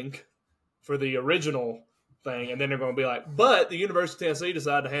nothing for the original thing, and then they're going to be like, but the University of Tennessee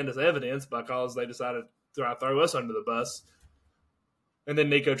decided to hand us evidence because they decided to throw us under the bus. And then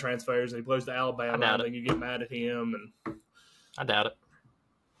Nico transfers and he plays to Alabama, and then you get mad at him. And I doubt it.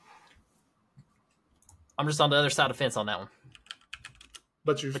 I'm just on the other side of the fence on that one.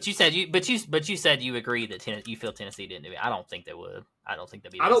 But you said you agree that you feel Tennessee didn't do it. I don't think they would. I don't think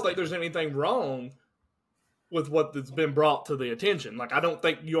there's anything wrong with what's been brought to the attention. Like I don't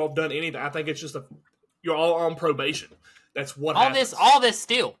think you all have done anything. I think it's just you're all on probation. That's what happens. All this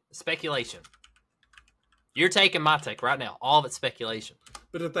still speculation. You're taking my take right now. All of it's speculation.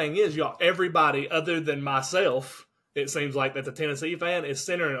 But the thing is, y'all, everybody other than myself, it seems like that the Tennessee fan is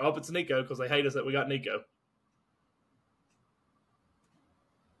centering up it's Nico because they hate us that we got Nico.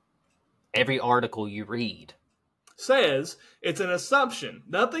 Every article you read says it's an assumption.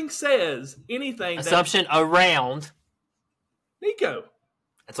 Nothing says anything. Assumption around Nico.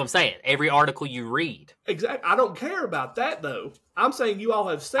 That's what I'm saying. Every article you read. Exactly. I don't care about that, though. I'm saying you all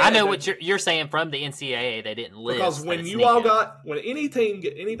have said. I know what you're saying from the NCAA. They didn't list. Because when anything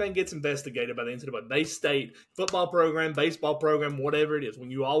gets investigated by the NCAA, they state football program, baseball program, whatever it is.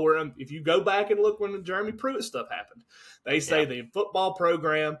 When you all were, if you go back and look when the Jeremy Pruitt stuff happened, they say the football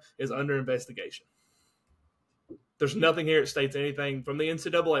program is under investigation. There's nothing here that states anything from the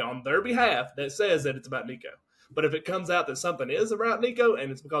NCAA on their behalf that says that it's about Nico. But if it comes out that something is about Nico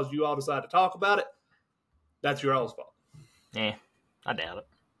and it's because you all decide to talk about it, that's your all's fault. Yeah, I doubt it.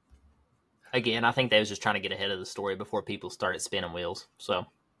 Again, I think they was just trying to get ahead of the story before people started spinning wheels. So I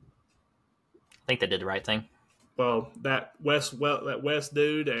think they did the right thing. Well, that West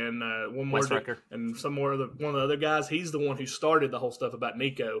dude and one more Wes dude, Rucker. and one of the other guys. He's the one who started the whole stuff about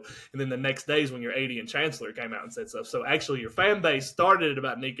Nico. And then the next days when your AD and Chancellor came out and said stuff. So actually, your fan base started it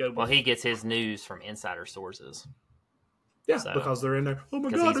about Nico. Well, he gets his news from insider sources. Yeah, So, because they're in there. Oh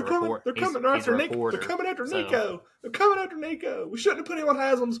my God, they're coming! They're coming after Nico. They're coming after Nico. They're coming after Nico. We shouldn't have put him on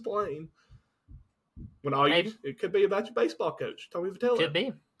Haslam's plane. When it could be about your baseball coach, Tommy Vitello.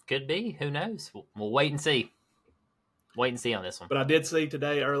 Could be. Who knows? We'll wait and see. Wait and see on this one. But I did see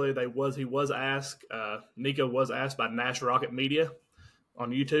today earlier he was asked. Nico was asked by Nash Rocket Media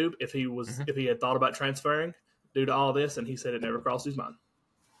on YouTube if he had thought about transferring due to all this, and he said it never crossed his mind.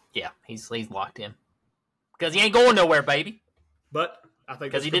 Yeah, he's locked in because he ain't going nowhere, baby. But I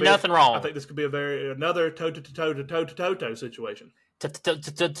think because he did nothing wrong. I think this could be another toe-to-toe situation.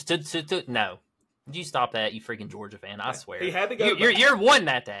 No. You stop that, you freaking Georgia fan! I swear. He had to go. You're wanting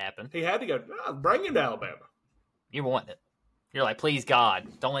that to happen. He had to go. Bring him to Alabama. You're wanting it. You're like, please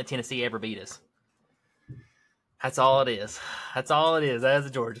God, don't let Tennessee ever beat us. That's all it is. That's all it is. As a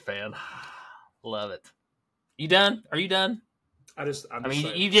Georgia fan, love it. You done? Are you done? I'm just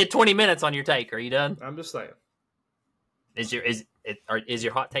saying. You did 20 minutes on your take. Are you done? I'm just saying. Is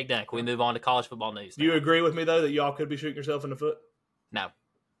your hot take done? Can we move on to college football news? Do you agree with me though that y'all could be shooting yourself in the foot? No.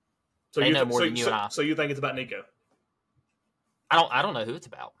 So they know more than you and I. So you think it's about Nico? I don't know who it's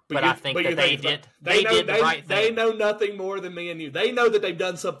about, but I think that they did the right thing. They know nothing more than me and you. They know that they've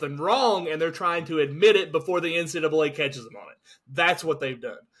done something wrong, and they're trying to admit it before the NCAA catches them on it. That's what they've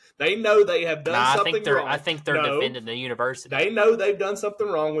done. They know they have done something wrong. I think they're defending the university. They know they've done something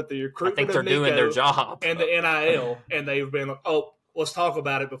wrong with the recruitment. I think they're doing their job and the NIL, and they've been like, "Oh, let's talk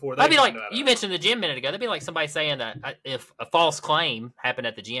about it before." That'd be like you mentioned the gym a minute ago. That'd be like somebody saying that if a false claim happened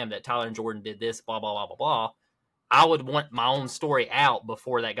at the gym that Tyler and Jordan did this, blah blah blah blah blah. I would want my own story out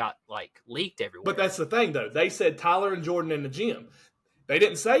before that got leaked everywhere. But that's the thing, though. They said Tyler and Jordan in the gym. They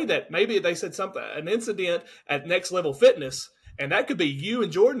didn't say that. Maybe they said an incident at Next Level Fitness, and that could be you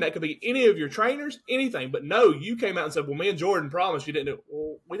and Jordan. That could be any of your trainers, anything. But no, you came out and said, "Well, me and Jordan promised you didn't do it."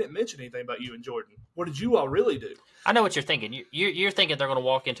 Well, we didn't mention anything about you and Jordan. What did you all really do? I know what you're thinking. You're thinking they're going to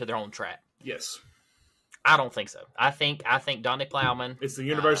walk into their own trap. Yes. I don't think so. I think Donnie Plowman. It's the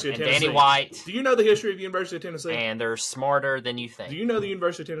University of Tennessee. And Danny White. Do you know the history of the University of Tennessee? And they're smarter than you think. Do you know the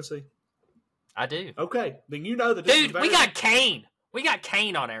University of Tennessee? I do. Okay, then you know that. Dude, we got Kane. We got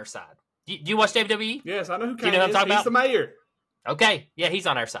Kane on our side. Do you watch WWE? Yes, I know who Kane is. Do you know what I'm talking about? He's the mayor. Okay, yeah, he's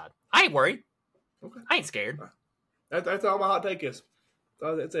on our side. I ain't worried. Okay, I ain't scared. That's all my hot take is.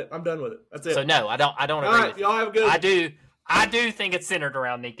 That's it. I'm done with it. That's it. So no, I don't agree. All right, y'all have a good. I do think it's centered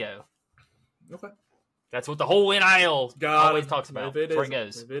around Nico. Okay. That's what the whole NIL always talks about. That's where it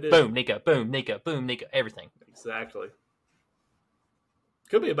goes. Boom, Nico. Boom, Nico. Boom, Nico. Everything. Exactly.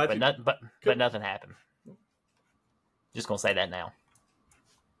 Could be about but nothing happened. Just gonna say that now.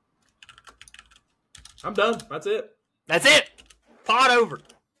 I'm done. That's it. That's it. Pod over.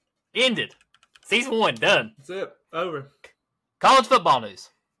 Ended. Season 1 done. That's it. Over. College football news.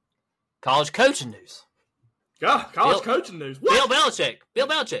 College coaching news. God, college coaching news. What? Bill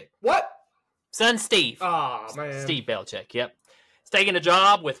Belichick. What? Son Steve. Oh, man. Steve Belichick, yep. He's taking a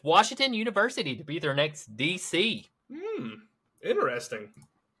job with Washington University to be their next DC. Interesting.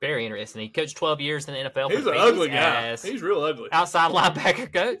 Very interesting. He coached 12 years in the NFL. He's an ugly guy. He's real ugly. Outside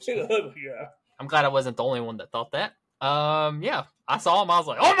linebacker coach. He's an ugly guy. I'm glad I wasn't the only one that thought that. Yeah. I saw him. I was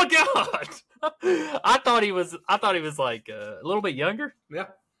like, oh my God. I thought he was like a little bit younger. Yeah.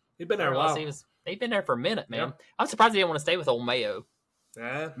 He'd been there a while. He'd been there for a minute, man. Yeah. I'm surprised he didn't want to stay with old Mayo.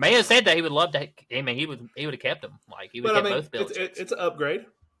 Yeah. Mayo said that he would love to. I mean, he would have kept him. Like he would have kept both Belichicks. It's an upgrade.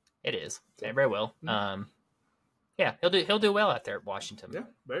 It is. Yeah, very well. Yeah, he'll do well out there at Washington. Yeah,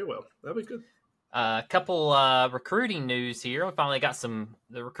 very well. That'll be good. A couple recruiting news here. We finally got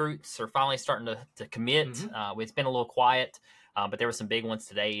the recruits are finally starting to commit. It's been a little quiet, but there were some big ones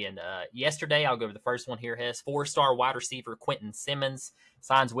today. And yesterday, I'll go over the first one here, Hess. 4-star wide receiver Quentin Simmons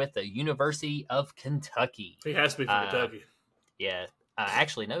signs with the University of Kentucky. He has to be from Kentucky. Yeah.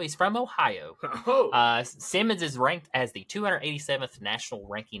 Actually, no, he's from Ohio. Oh. Simmons is ranked as the 287th national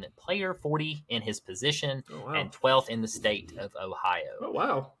ranking player, 40 in his position, and 12th in the state of Ohio. Oh,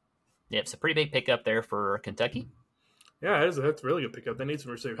 wow. Yep, so pretty big pickup there for Kentucky. Yeah, that's a really good pickup. They need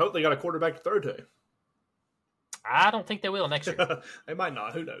some receivers. Hope they got a quarterback to throw to. I don't think they will next year. They might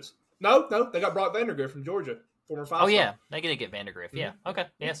not. Who knows? No, they got Brock Vandagriff from Georgia. Former 5-star. Oh, yeah. They did get Vandagriff. Yeah. Okay.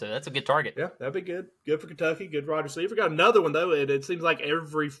 Yeah, so that's a good target. Yeah, that'd be good. Good for Kentucky. Good wide receiver. Got another one, though. It seems like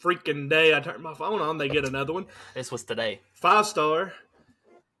every freaking day I turn my phone on, they get another one. This was today. 5-star.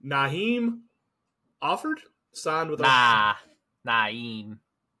 Naheem Offord signed with Naeem.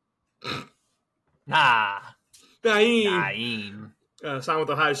 Nah. Naeem. Signed with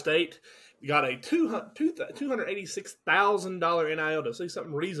Ohio State. You got a $286,000 NIL to see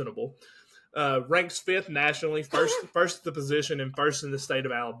something reasonable. Ranks fifth nationally, first at the position, and first in the state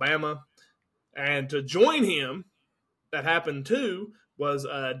of Alabama. And to join him, that happened too, was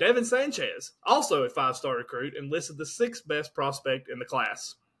Devin Sanchez, also a 5-star recruit, and listed the 6th best prospect in the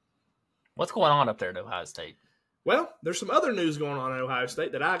class. What's going on up there at Ohio State? Well, there's some other news going on at Ohio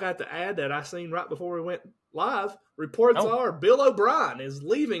State that I got to add that I seen right before we went live. Reports are Bill O'Brien is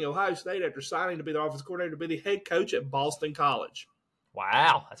leaving Ohio State after signing to be the offensive coordinator to be the head coach at Boston College.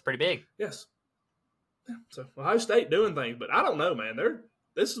 Wow, that's pretty big. Yes. Yeah, so Ohio State doing things, but I don't know, man.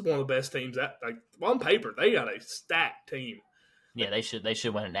 This is one of the best teams on paper. They got a stacked team. Yeah, they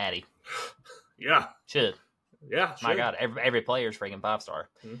should win a natty. Yeah. Should. Yeah. My God, every player's freaking 5-star.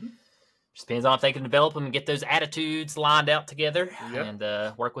 Mm-hmm. Just depends on if they can develop them and get those attitudes lined out together and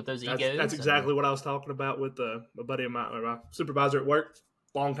work with those egos. That's exactly what I was talking about with a buddy of mine, my supervisor at work,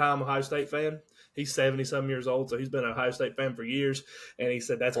 long-time Ohio State fan. He's 70-some years old, so he's been an Ohio State fan for years. And he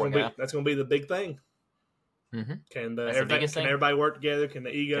said that's going to be the big thing. Mm-hmm. Can everybody work together? Can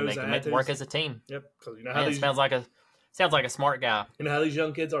the egos can make work as a team? Yep. Because you know how sounds like a smart guy. You know how these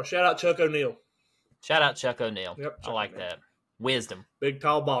young kids are. Shout out Chuck O'Neal. Yep, I like that. Wisdom. Big,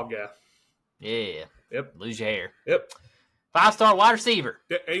 tall, bald guy. Yeah. Yep. Lose your hair. Yep. 5-star wide receiver.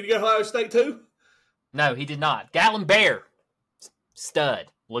 He got Ohio State too? No, he did not. Gallon Bear. Stud.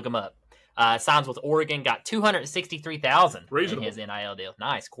 Look him up. Signs with Oregon. Got $263,000 in his NIL deal.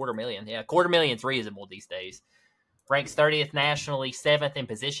 Nice. $250,000. Yeah, $250,000's reasonable these days. Ranks 30th nationally, 7th in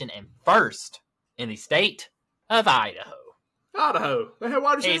position, and 1st in the state of Idaho. Idaho. They have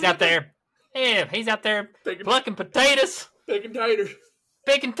wide receivers. He's out there. Yeah, he's out there plucking potatoes. Picking taters.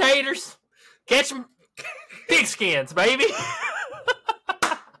 Picking taters. Catching pigskins, baby.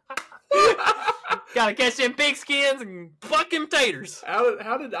 Gotta catch them pigskins and pluck them taters.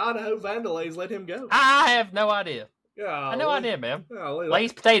 How did Idaho Vandalays let him go? I have no idea. Yeah, I have no idea, man. Golly.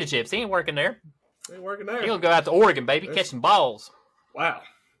 Lay's potato chips. He ain't working there. Ain't working there. He's gonna go out to Oregon, baby, catching balls. Wow.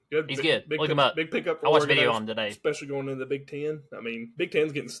 Good. He's good. Look him up. Big pickup for I watched Oregon, video on him today. Especially going into the Big Ten. I mean, Big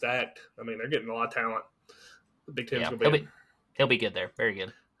Ten's getting stacked. I mean, they're getting a lot of talent. The Big Ten's going to be... He'll be good there. Very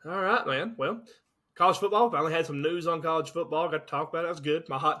good. All right, man. Well, college football. Finally had some news on college football. Got to talk about it. That was good.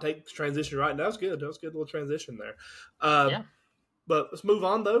 My hot take transition right now. That was good. That was a good little transition there. But let's move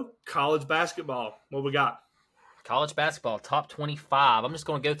on, though. College basketball. What we got? College basketball, top 25. I'm just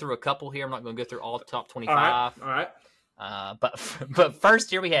going to go through a couple here. I'm not going to go through all the top 25. All right. But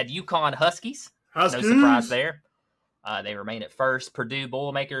first here we had UConn Huskies. No surprise there. They remain at first. Purdue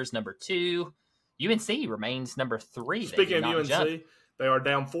Boilermakers, number 2. UNC remains number 3. Speaking of UNC, they are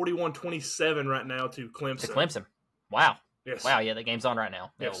down 41-27 right now to Clemson. Wow. Yes. Wow, yeah, that game's on right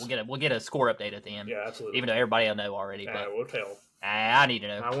now. Yes. We'll get a score update at the end. Yeah, absolutely. Even though everybody will know already. But we'll tell. I need to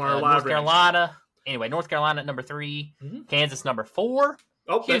know. I want North Carolina. Anyway, North Carolina at number 3. Mm-hmm. Kansas number 4.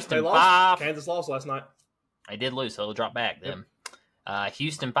 Oh, Houston they 5. Kansas lost last night. They did lose, so they'll drop back then. Yep.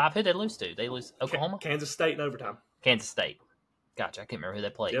 Houston 5. Who did they lose to? They lose Oklahoma? Kansas State in overtime. Kansas State. Gotcha. I can't remember who they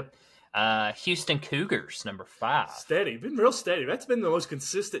played. Yep. Houston Cougars, number 5. Steady. Been real steady. That's been the most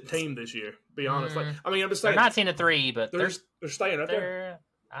consistent team this year, to be honest. I'm just saying. They're 19-3, but they're staying up there.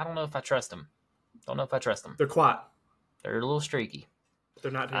 I don't know if I trust them. They're quiet. They're a little streaky.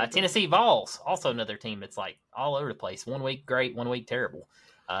 They're not. Tennessee Vols, also another team that's like all over the place. 1 week great, 1 week terrible.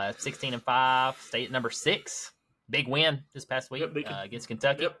 16-5, stay at number 6. Big win this past week against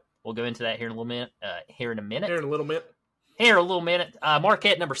Kentucky. Yep. We'll go into that here in a little minute. Here in a little minute.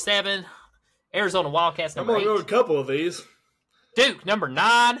 Marquette number 7. Arizona Wildcats number 8. I'm going to go a couple of these. Duke number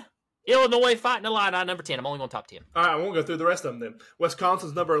 9. Illinois fighting the line on number 10. I'm only going top 10. All right, I won't go through the rest of them then.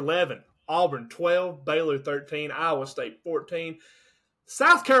 Wisconsin's number 11. Auburn 12. Baylor 13. Iowa State 14.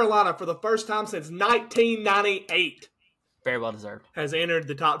 South Carolina, for the first time since 1998, very well deserved, has entered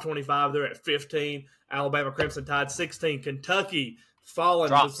the top 25. They're at 15. Alabama Crimson Tide 16. Kentucky fallen.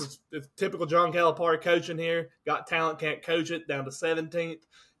 This is typical John Calipari coaching here. Got talent, can't coach it. Down to 17th.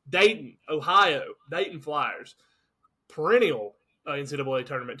 Dayton, Ohio. Dayton Flyers, perennial NCAA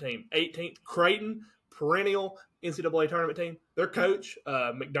tournament team. 18th. Creighton, perennial NCAA tournament team. Their coach,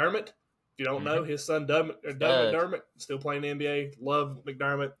 McDermott. If you don't know, his son, Doug McDermott, still playing the NBA. Love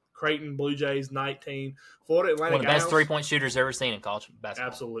McDermott. Creighton Blue Jays, 19. Florida Atlantic One of the best three-point shooters ever seen in college basketball.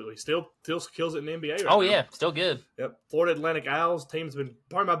 Absolutely. Still kills it in the NBA now. Yeah. Still good. Yep. Florida Atlantic Owls, team's been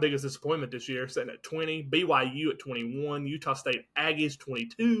probably my biggest disappointment this year, sitting at 20. BYU at 21. Utah State Aggies,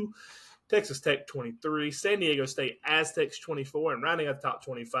 22. Texas Tech, 23. San Diego State Aztecs, 24. And rounding out the top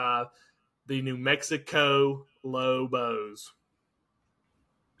 25, the New Mexico Lobos.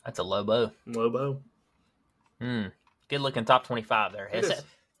 That's a Lobo. Lobo. Good looking top 25 there. It is.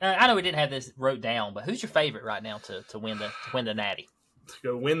 I know we didn't have this wrote down, but who's your favorite right now to win the Natty? To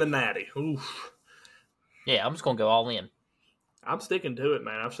go win the Natty. Oof. Yeah, I'm just gonna go all in. I'm sticking to it,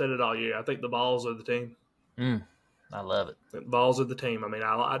 man. I've said it all year. I think the Balls are the team. I love it. The Balls are the team. I mean,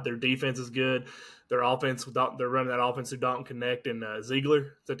 their defense is good. Their offense, they're running that offense through Dalton Connect and Ziegler.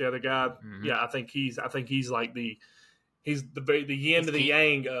 Is that the other guy? Mm-hmm. Yeah, I think he's like the yin to the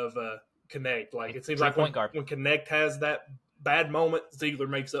yang of Connect. Like it seems like when Connect has that bad moment, Ziegler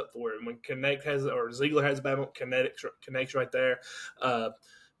makes up for it. And when Ziegler has a bad moment, Connect's right there.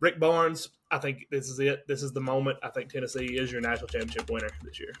 Rick Barnes, I think this is it. This is the moment. I think Tennessee is your national championship winner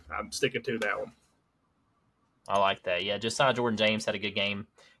this year. I'm sticking to that one. I like that. Yeah, Josiah Jordan-James had a good game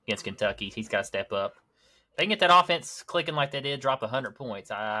against Kentucky. He's got to step up. If they can get that offense clicking like they did, drop 100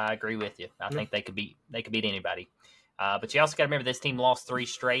 points. I agree with you. I think they could beat anybody. But you also got to remember this team lost 3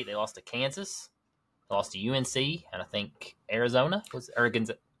 straight. They lost to Kansas, they lost to UNC, and I think Arizona.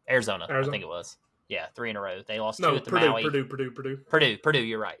 Arizona. I think it was. Yeah, 3 in a row. They lost 2 at the Maui. Purdue.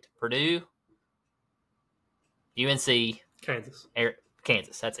 You're right. Purdue, UNC, Kansas.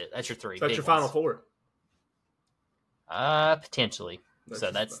 That's it. That's your 3. That's your Final Four. Potentially.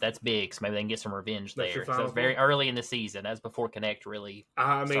 That's big. So maybe they can get some revenge there. So it's very early in the season. That's before Connect really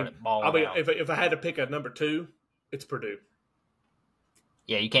started balling out. If I had to pick a number 2, it's Purdue.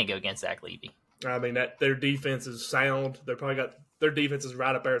 Yeah, you can't go against Zach Levy. I mean, their defense is sound. They probably got their defense is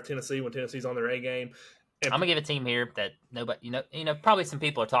right up there with Tennessee when Tennessee's on their A game. And I'm gonna give a team here that nobody, probably some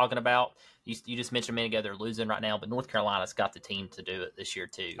people are talking about. You just mentioned a minute ago they're losing right now, but North Carolina's got the team to do it this year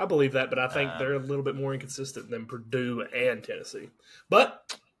too. I believe that, but I think they're a little bit more inconsistent than Purdue and Tennessee.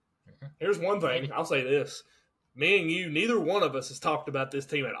 But here's one thing. I'll say this. Me and you, neither one of us has talked about this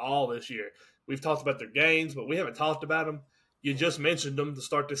team at all this year. We've talked about their games, but we haven't talked about them. You just mentioned them to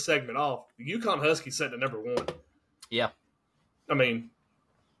start this segment off. The UConn Huskies sitting at number 1. Yeah. I mean,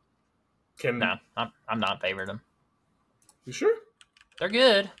 No, I'm not in favor of them. You sure? They're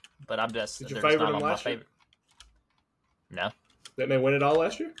good, but I'm just. Did you favor them last year? No. Didn't they win it all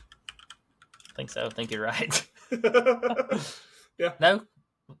last year? I think so. I think you're right. Yeah. No?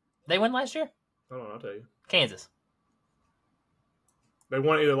 They won last year? Hold on, I'll tell you. Kansas. They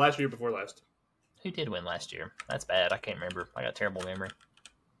won either last year or before last. Who did win last year? That's bad. I can't remember. I got terrible memory.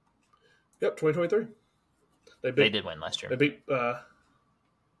 Yep, 2023. They did win last year. They beat. Let's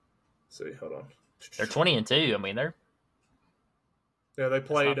see, hold on. They're 20-2. I mean, they're. Yeah, they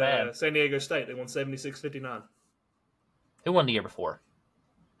played San Diego State. They won 76-59. Who won the year before?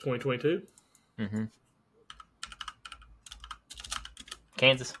 2022. Mm-hmm.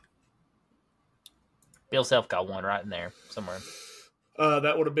 Kansas. Bill Self got one right in there somewhere.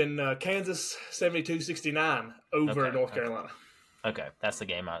 That would have been Kansas 72-69 over North Carolina. Okay, that's the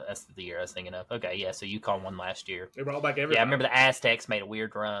game. That's the year I was thinking of. Okay, yeah. So UConn won last year. They brought back everybody. Yeah, I remember the Aztecs made a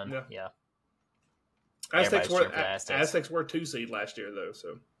weird run. Yeah. Aztecs were 2 seed last year though.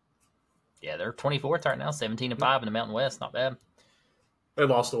 So yeah, they're 24th right now, 17-5 in the Mountain West. Not bad. They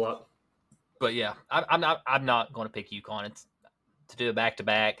lost a lot. But yeah, I'm not going to pick UConn. It's to do a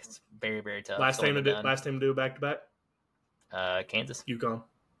back-to-back. It's very, very tough. Last team to do a back-to-back. Kansas. UConn.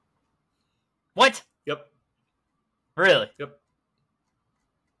 What? Yep. Really? Yep.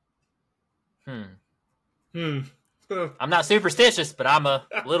 I'm not superstitious, but I'm a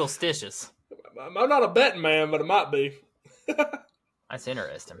little stitious. I'm not a betting man, but it might be. That's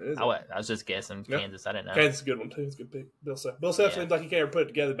interesting. I was just guessing Kansas. I didn't know. Kansas is a good one too. It's a good pick. Bill Self seems like he can't ever put it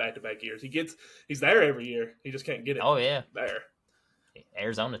together back-to-back years. He's there every year. He just can't get it. Oh yeah, there.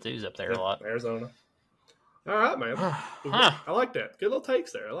 Arizona too is up there a lot. Arizona. All right, man. I like that. Good little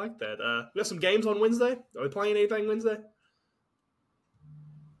takes there. I like that. We got some games on Wednesday. Are we playing anything Wednesday?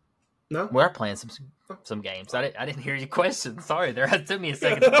 No, we are playing some games. I didn't hear your question. Sorry, it took me a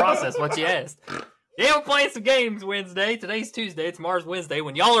second to process what you asked. Yeah, we're playing some games Wednesday. Today's Tuesday. Tomorrow's Wednesday.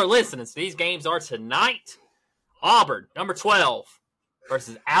 When y'all are listening, so these games are tonight. Auburn, number 12,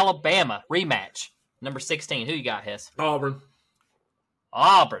 versus Alabama rematch. Number 16. Who you got, Hess? Auburn.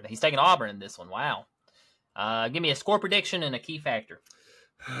 He's taking Auburn in this one. Wow. Give me a score prediction and a key factor.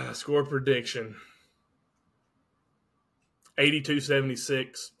 Score prediction.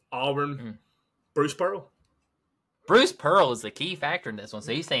 82-76. Auburn. Bruce Pearl. Bruce Pearl is the key factor in this one.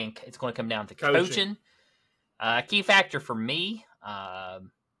 So he's saying it's going to come down to coaching. Key factor for me. Well,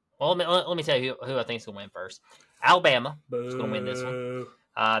 let me tell you who I think is going to win first. Alabama is going to win this one.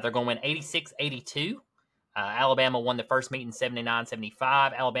 They're going to win 86-82. Alabama won the first meeting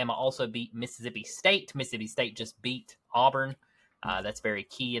 79-75. Alabama also beat Mississippi State. Mississippi State just beat Auburn. That's very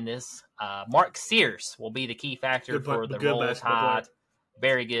key in this. Mark Sears will be the key factor for the Roll Tide.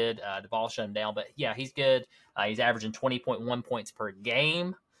 very good. The ball shut him down. But, yeah, he's good. He's averaging 20.1 points per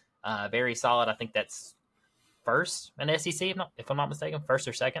game. Very solid. I think that's first in the SEC, if I'm not mistaken. First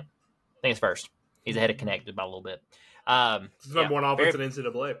or second? I think it's first. He's ahead of Connected by a little bit. It's the number one offense in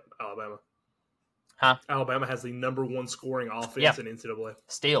NCAA, Alabama. Huh? Alabama has the number one scoring offense in NCAA.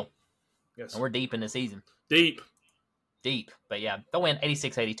 Still. Yes. And we're deep in the season. Deep. But, yeah, they'll win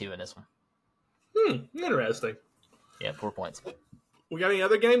 86-82 in this one. Interesting. Yeah, 4 points. We got any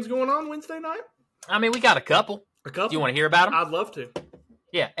other games going on Wednesday night? I mean, we got a couple. Do you want to hear about them? I'd love to.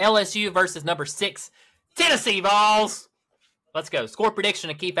 Yeah, LSU versus number 6 Tennessee Vols. Let's go. Score prediction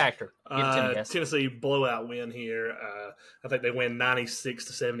and key factor. Give it to me, guys. Tennessee blowout win here. I think they win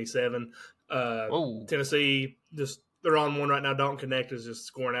 96-77. Tennessee they're on one right now. Dalton Connect is just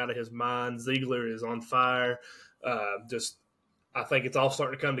scoring out of his mind. Ziegler is on fire. I think it's all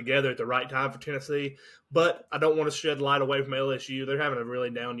starting to come together at the right time for Tennessee. But I don't want to shed light away from LSU. They're having a really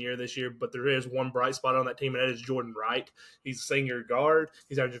down year this year, but there is one bright spot on that team, and that is Jordan Wright. He's a senior guard.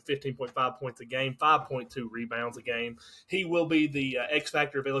 He's averaging 15.5 points a game, 5.2 rebounds a game. He will be the X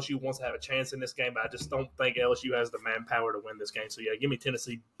factor if LSU wants to have a chance in this game, but I just don't think LSU has the manpower to win this game. So, yeah, give me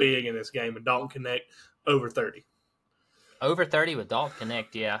Tennessee big in this game, and Dalton Connect over 30. Over 30 with Dalton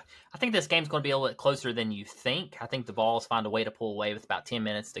Connect, yeah. I think this game's going to be a little bit closer than you think. I think the Vols find a way to pull away with about 10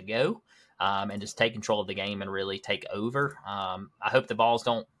 minutes to go and just take control of the game and really take over. I hope the Vols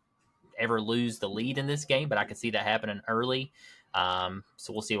don't ever lose the lead in this game, but I can see that happening early.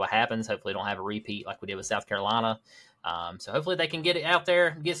 So we'll see what happens. Hopefully don't have a repeat like we did with South Carolina. So hopefully they can get it out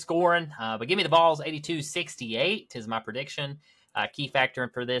there, get scoring. But give me the Vols 82-68 is my prediction. Key factor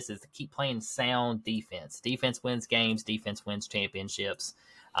for this is to keep playing sound defense. Defense wins games. Defense wins championships.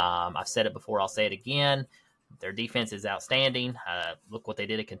 I've said it before. I'll say it again. Their defense is outstanding. Look what they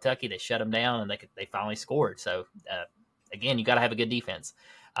did at Kentucky. They shut them down, and they finally scored. So, again, you got to have a good defense.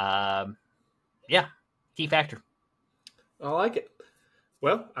 Yeah, key factor. I like it.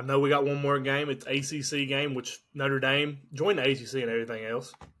 Well, I know we got one more game. It's ACC game, which Notre Dame join the ACC and everything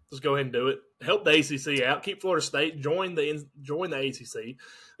else. Just go ahead and do it. Help the ACC out. Keep Florida State. Join the ACC.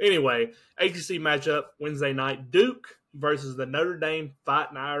 Anyway, ACC matchup Wednesday night. Duke versus the Notre Dame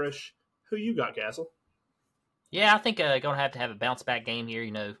Fighting Irish. Who you got, Castle? Yeah, I think going to have a bounce-back game here.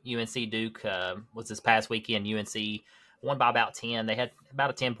 You know, UNC Duke was this past weekend. UNC won by about 10. They had about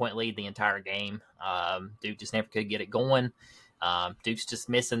a 10-point lead the entire game. Duke just never could get it going. Duke's just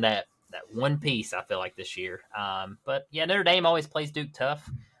missing that one piece, I feel like, this year. But, yeah, Notre Dame always plays Duke tough.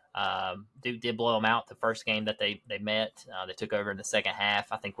 Duke did blow them out the first game that they met. They took over in the second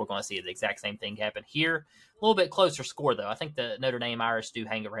half. I think we're going to see the exact same thing happen here. A little bit closer score, though. I think the Notre Dame Irish do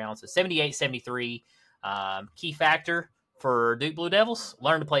hang around. So 78-73. Key factor for Duke Blue Devils,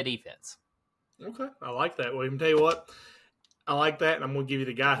 learn to play defense. Okay, I like that. Well, I can tell you what, I like that, and I'm going to give you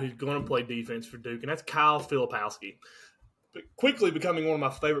the guy who's going to play defense for Duke, and that's Kyle Filipowski. Quickly becoming one of my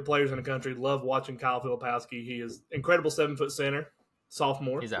favorite players in the country. Love watching Kyle Filipowski. He is incredible 7-foot center,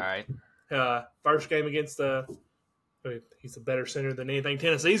 sophomore. He's all right. First game against he's a better center than anything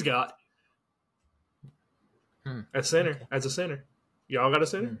Tennessee's got. At center, okay. As a center. Y'all got a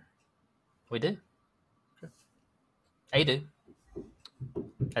center? We do. Adu.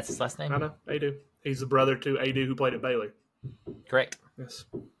 That's his last name. I know, Adu. He's the brother to Adu who played at Baylor. Correct. Yes.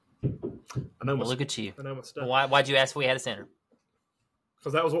 I know. Well, look at you. I know my stuff. Why'd you ask if we had a center?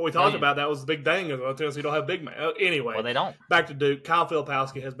 Because that was what we talked about. That was the big thing. Tennessee don't have big man. Anyway. Well, they don't. Back to Duke. Kyle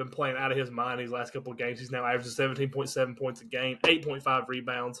Filipowski has been playing out of his mind these last couple of games. He's now averaging 17.7 points a game, 8.5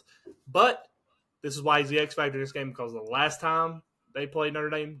 rebounds. But this is why he's the X factor in this game, because the last time they played Notre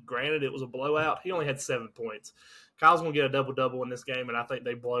Dame, granted it was a blowout, he only had 7 points. Kyle's going to get a double-double in this game, and I think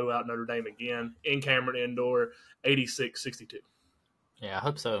they blow out Notre Dame again in Cameron Indoor, 86-62. Yeah, I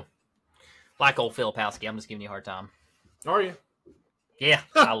hope so. Like old Filipowski, I'm just giving you a hard time. Are you? Yeah,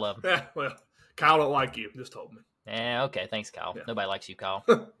 I love him. Yeah, well, Kyle don't like you. Just told me. Yeah, okay. Thanks, Kyle. Yeah. Nobody likes you, Kyle.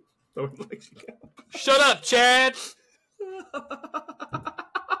 Nobody likes you, Kyle. Shut up, Chad!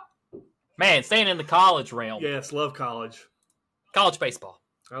 Man, staying in the college realm. Yes, love college. College baseball.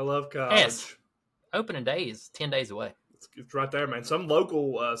 I love college. Yes. Opening day is 10 days away. It's right there, man. Some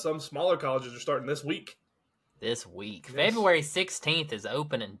local, some smaller colleges are starting this week. This week. Yes. February 16th is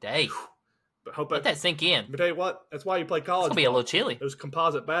opening day. Let that sink in. But tell you what, that's why you play college. It's going to be a little chilly. Those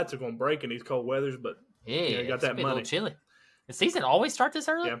composite bats are going to break in these cold weathers, but you got that money. A little chilly. The season always start this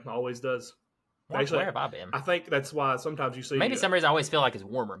early? Yeah, always does. Actually, where have I been? I think that's why sometimes you see. Maybe some reason I always feel like it's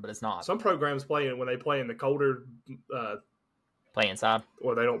warmer, but it's not. Some programs play when they play in the colder. Play inside?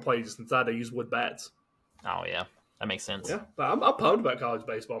 Or they don't play just inside. They use wood bats. Oh, yeah. That makes sense. Yeah, but I'm pumped about college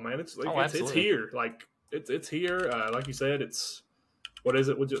baseball, man. It's here. Like, it's here. Like you said, it's What is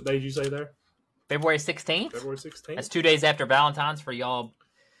it? What day did you say there? February 16th. February 16th. That's 2 days after Valentine's for y'all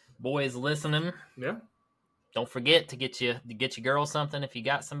boys listening. Yeah. Don't forget to get your girl something if you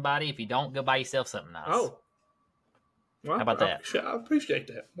got somebody. If you don't, go buy yourself something nice. Oh. Well, how about that? I appreciate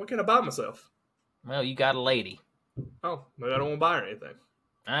that. What can I buy myself? Well, you got a lady. Oh, maybe I don't want to buy her anything.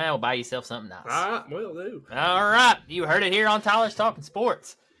 I'll buy yourself something nice. All right, will do. All right, you heard it here on Tyler's Talking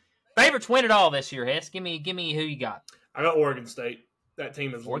Sports. Favorites win it all this year, Hess. Give me who you got. I got Oregon State. That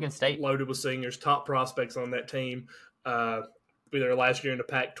team is Oregon State loaded with seniors, top prospects on that team. Be there last year in the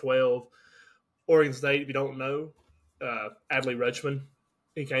Pac-12. Oregon State, if you don't know, Adley Rutschman,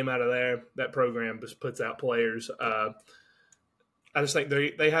 he came out of there. That program just puts out players. I just think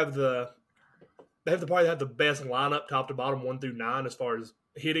they have probably have the best lineup top to bottom 1 through 9 as far as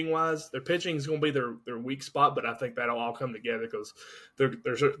hitting wise. Their pitching is going to be their weak spot, but I think that'll all come together because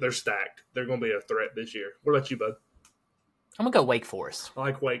they're stacked. They're going to be a threat this year. What about you, bud? I'm gonna go Wake Forest. I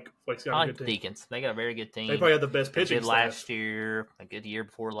like Wake. Wake's got I a like good the team. Deacons. They got a very good team. They probably had the best pitching good last year, a good year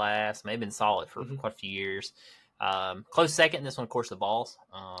before last. They've been solid for quite a few years. Close second. This one, of course, the Balls.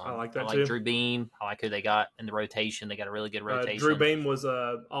 I like that I like too. Drew Beam. I like who they got in the rotation. They got a really good rotation. Drew Beam was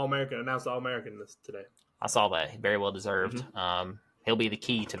All-American, announced All-American today. I saw that. Very well deserved. He'll be the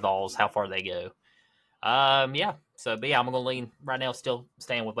key to Vols, how far they go. Yeah. So, but yeah, I'm going to lean right now, still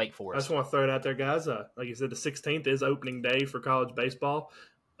staying with Wake I Forest. just want to throw it out there, guys. Like you said, the 16th is opening day for college baseball.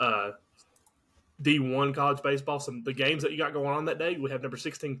 D1 college baseball. The games that you got going on that day, we have number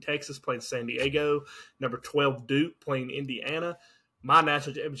 16 Texas playing San Diego, number 12 Duke playing Indiana, my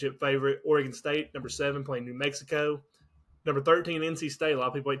national championship favorite, Oregon State, number 7 playing New Mexico, number 13 NC State. A lot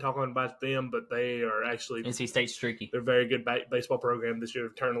of people ain't talking about them, but they are actually NC State's streaky. They're a very good baseball program this year.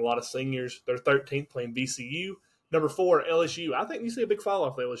 They've turned a lot of seniors. They're 13th playing VCU. Number 4 LSU. I think you see a big fall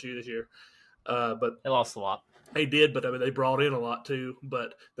off for LSU this year, but they lost a lot. They did, but I mean, they brought in a lot too.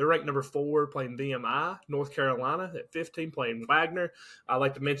 But they're ranked number 4 playing VMI. North Carolina at 15 playing Wagner. I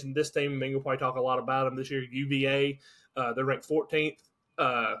like to mention this team. Ming will probably talk a lot about them this year. UVA. They're ranked 14th.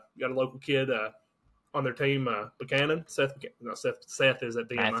 Got a local kid on their team, Buchanan. Seth is at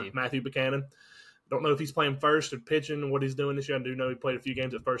VMI. Matthew Buchanan. Don't know if he's playing first and pitching and what he's doing this year. I do know he played a few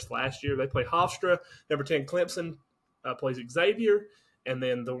games at first last year. They play Hofstra. Number 10 Clemson plays Xavier. And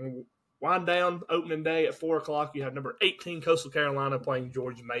then the wind down opening day at 4 o'clock, you have number 18 Coastal Carolina playing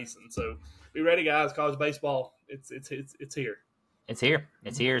George Mason. So be ready, guys. College baseball, it's here. It's here.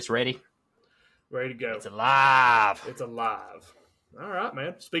 It's here. It's ready. Ready to go. It's alive. It's alive. All right,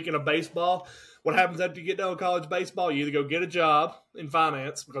 man. Speaking of baseball, what happens after you get done with college baseball? You either go get a job in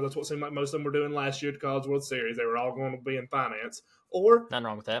finance, because that's what seemed like most of them were doing last year at the College World Series. They were all going to be in finance. Or nothing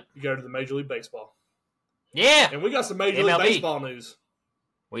wrong with that. You go to the Major League Baseball. Yeah. And we got some Major League Baseball news.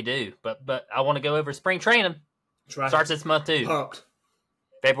 We do. But I want to go over spring training. That's right. Starts this month, too. Pumped.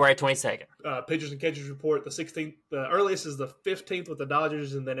 February 22nd. Pitchers and catchers report the 16th. The earliest is the 15th with the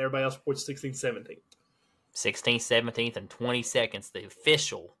Dodgers, and then everybody else reports 16th, 17th. 16th, 17th, and 22nd, the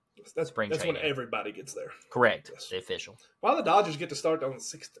official spring training. That's when everybody gets there. Correct. Yes. The official. Why the Dodgers get to start on the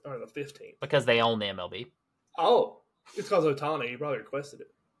 6th or the 15th? Because they own the MLB. Oh, it's because Ohtani. He probably requested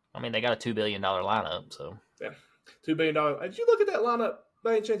it. I mean, they got a $2 billion lineup, so. Yeah, $2 billion. Did you look at that lineup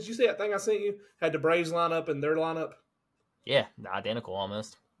by any chance? Did you see that thing I sent you? Had the Braves lineup and their lineup? Yeah, identical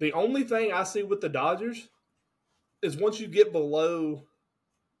almost. The only thing I see with the Dodgers is once you get below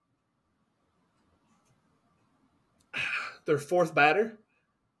their 4th batter,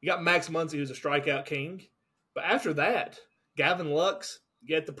 you got Max Muncy, who's a strikeout king. But after that, Gavin Lux,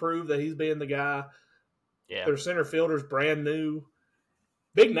 you have to prove that he's being the guy. Yeah. Their center fielders, brand new.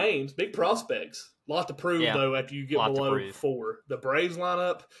 Big names, big prospects. A lot to prove, though, after you get below 4. The Braves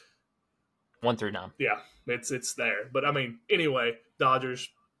lineup. 1 through 9. Yeah, it's there. But, I mean, anyway, Dodgers,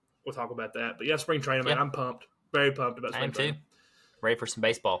 we'll talk about that. But, yeah, spring training, man, I'm pumped. Very pumped about spring training. I am, too. Ready for some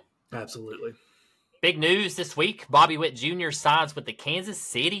baseball. Absolutely. Big news this week. Bobby Witt Jr. signs with the Kansas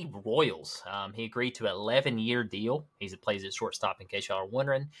City Royals. He agreed to an 11-year deal. He plays at shortstop, in case y'all are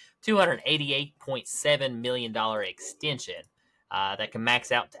wondering. $288.7 million extension that can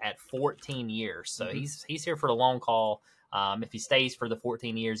max out at 14 years. So he's here for the long haul. If he stays for the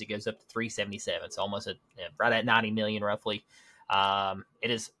 14 years, it goes up to $377. So almost right at $90 million roughly.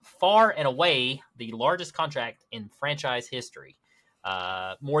 It is far and away the largest contract in franchise history.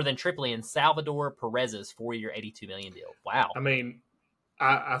 More than tripling in Salvador Perez's 4-year, $82 million deal. Wow. I mean,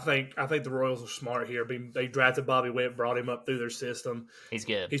 I think the Royals are smart here. I mean, they drafted Bobby Witt, brought him up through their system. He's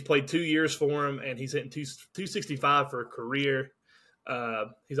good. He's played 2 years for him, and he's hitting 265 for a career.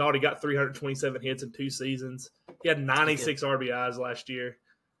 He's already got 327 hits in 2 seasons. He had 96 RBIs last year.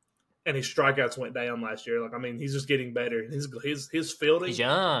 and his strikeouts went down last year. Like, I mean, he's just getting better. His fielding. He's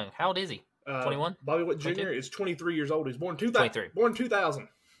young. How old is he? 21? Bobby Witt Jr. 22? is 23 years old. He's born 23. Born 2000.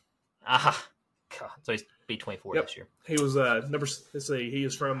 Ah, God. So he's be 24 this year. He was he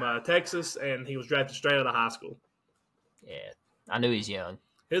is from Texas, and he was drafted straight out of high school. Yeah, I knew he's young.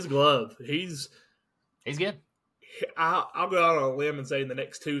 His glove, he's good. I'll go out on a limb and say in the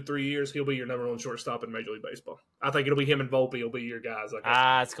next 2-3 years he'll be your number one shortstop in Major League Baseball. I think it'll be him and Volpe will be your guys.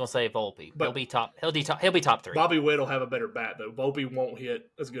 I was gonna say Volpe. But he'll be top 3. Bobby Witt will have a better bat though. Volpe won't hit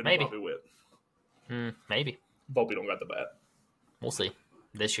as good as Bobby Witt. Maybe. Volpe don't got the bat. We'll see.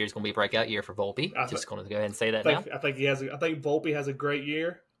 This year's gonna be a breakout year for Volpe. Just going to go ahead and say that now. I think Volpe has a great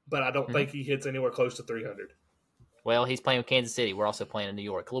year, but I don't think he hits anywhere close to 300. Well, he's playing with Kansas City. We're also playing in New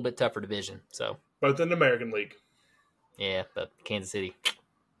York. A little bit tougher division. So both in the American League. Yeah, but Kansas City.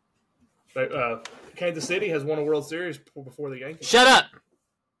 Kansas City has won a World Series before the Yankees. Shut up!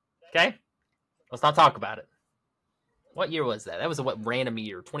 Okay? Let's not talk about it. What year was that? That was a random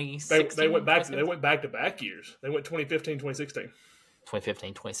year? 2016? They went back-to-back years. They went 2015, 2016.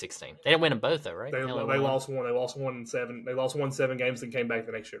 2015, 2016. They didn't win them both, though, right? They lost one. They lost 1 in 7. They lost 7 games and came back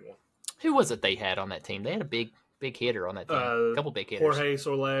the next year and won. Who was it they had on that team? They had a big hitter on that team. A couple big hitters. Jorge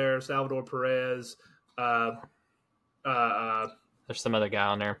Soler, Salvador Perez. There's some other guy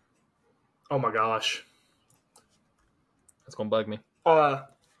on there. Oh my gosh, that's gonna bug me.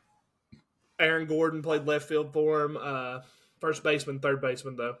 Aaron Gordon played left field for him. First baseman, third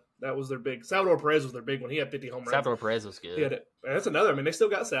baseman though. That was their big. Salvador Perez was their big one. He had 50 home runs. Salvador Perez was good. He had it. That's another. I mean, they still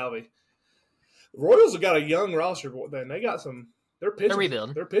got Salvi. Royals have got a young roster, but then they got some. They're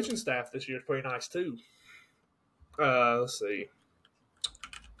rebuilding. Their pitching staff this year is pretty nice too. Let's see.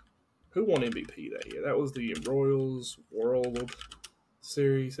 Who won MVP that year? That was the Royals World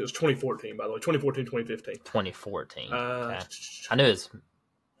Series. It was 2014, by the way. 2014, 2015. 2014. Okay. I knew it's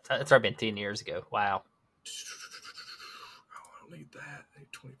already been 10 years ago. Wow. I don't need that.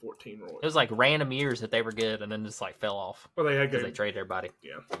 2014 Royals. It was like random years that they were good and then just like fell off. Well, they traded everybody.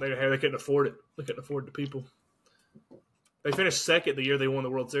 Yeah. They couldn't afford it. They couldn't afford the people. They finished second the year they won the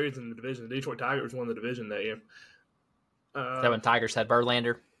World Series in the division. The Detroit Tigers won the division that year. Is that when Tigers had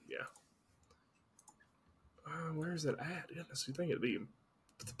Verlander? Yeah. Where is that at? Goodness, you think it'd be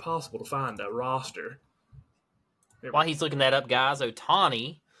possible to find a roster? While he's looking that up, guys,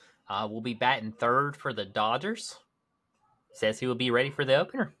 Ohtani will be batting third for the Dodgers. Says he will be ready for the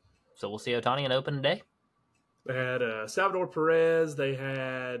opener. So we'll see Ohtani in opening day. They had Salvador Perez. They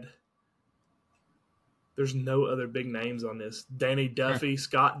had... There's no other big names on this. Danny Duffy,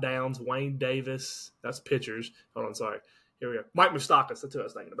 Scott Downs, Wayne Davis. That's pitchers. Hold on, sorry. Here we go. Mike Moustakas. That's who I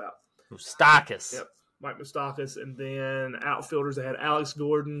was thinking about. Moustakas. Yep. Mike Moustakas. And then outfielders, they had Alex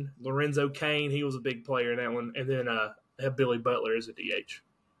Gordon, Lorenzo Cain. He was a big player in that one. And then they had Billy Butler as a DH.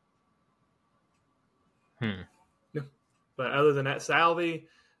 Yeah. But other than that, Salvi,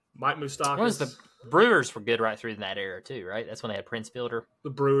 Mike Moustakas. The Brewers were good right through in that era, too, right? That's when they had Prince Fielder. The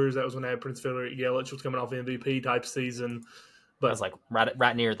Brewers, that was when they had Prince Fielder. Yelich was coming off MVP type season. But I was like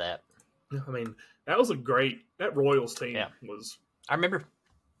right near that. I mean, that was a great – that Royals team was – I remember.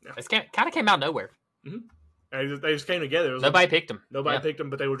 Yeah. It kind of came out of nowhere. Mm-hmm. They just came together. Nobody picked them. Nobody picked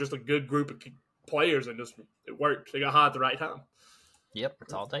them, but they were just a good group of players, and just it worked. They got hot at the right time. Yep,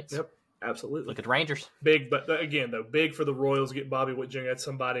 that's all it takes. Yep, absolutely. Look at the Rangers. Big, but again, though, big for the Royals. Get Bobby Witt Jr. That's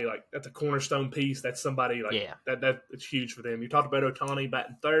somebody that's a cornerstone piece. That's somebody that it's huge for them. You talked about Ohtani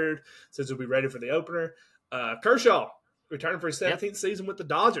batting third. Says he'll be ready for the opener. Kershaw returning for his 17th season with the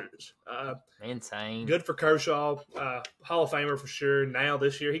Dodgers. Insane. Good for Kershaw. Hall of Famer for sure. Now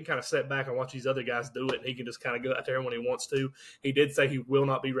this year, he can kind of sit back and watch these other guys do it, and he can just kind of go out there when he wants to. He did say he will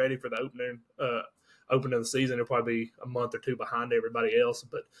not be ready for the opening of the season. He'll probably be a month or two behind everybody else,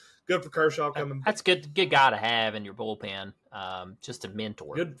 but good for Kershaw coming. That's good guy to have in your bullpen, just a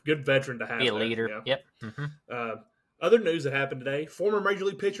mentor. Good veteran to have. Be a leader. Yeah. Yep. Mm-hmm. Other news that happened today, former Major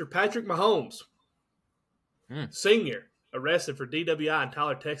League pitcher Patrick Mahomes, Sr., arrested for DWI in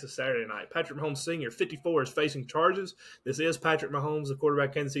Tyler, Texas, Saturday night. Patrick Mahomes Sr., 54, is facing charges. This is Patrick Mahomes, the quarterback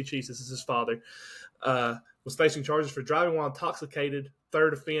of Kansas City Chiefs. This is his father. Was facing charges for driving while intoxicated,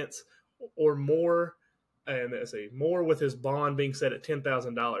 third offense, or more. And let's see, more with his bond being set at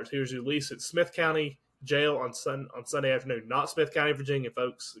 $10,000. He was released at Smith County Jail on Sunday afternoon. Not Smith County, Virginia,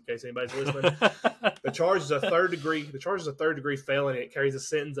 folks, in case anybody's listening. The charge is a third degree felony. It carries a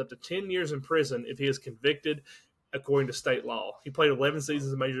sentence up to 10 years in prison if he is convicted, according to state law. He played 11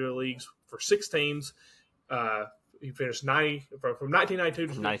 seasons in Major Leagues for 6 teams. He finished 90 from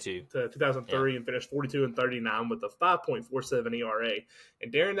 1992 to 2003 and finished 42 and 39 with a 5.47 ERA.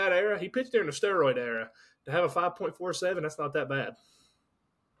 And during that era, he pitched during the steroid era. To have a 5.47, that's not that bad.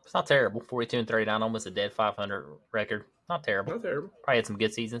 It's not terrible. 42-39, almost a dead 500 record. Not terrible. Not terrible. Probably had some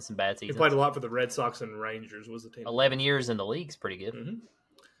good seasons, some bad He seasons. played a lot for the Red Sox and Rangers. Was the team 11 years in the league's pretty good. Mm-hmm.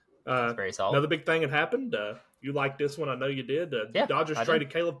 That's very solid. Another big thing had happened. You liked this one, I know you did. Yeah, Dodgers I traded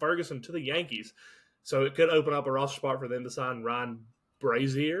Caleb Ferguson to the Yankees, so it could open up a roster spot for them to sign Ryan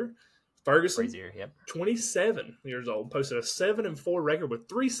Brazier. Ferguson, Brazier, yep. 27 years old, posted a 7-4 record with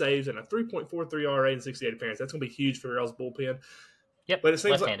 3 saves and a 3.43 RA and 68 appearances. That's going to be huge for y'all's bullpen. Yep, but it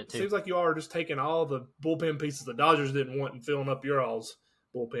seems like you all are just taking all the bullpen pieces the Dodgers didn't want and filling up your all's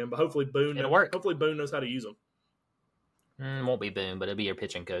bullpen. But hopefully Boone knows how to use them. Won't be Boone, but it'll be your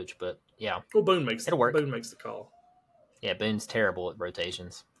pitching coach. But yeah, well, Boone makes the call. Yeah, Boone's terrible at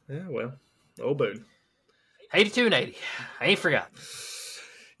rotations. Yeah, well, Boone. 82-80. I ain't forgot.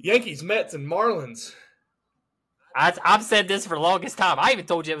 Yankees, Mets, and Marlins. I've said this for the longest time. I even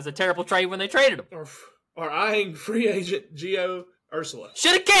told you it was a terrible trade when they traded him. Are eyeing free agent Gio Ursula.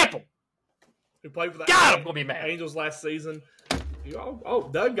 Should have kept him. Who played for the I'm gonna be mad. Angels last season.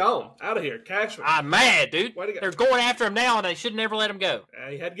 Doug gone. Out of here. Cashman. I'm mad, dude. They're going after him now, and they should never let him go.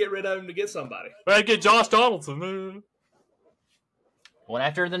 He had to get rid of him to get somebody. But I get Josh Donaldson, man. Going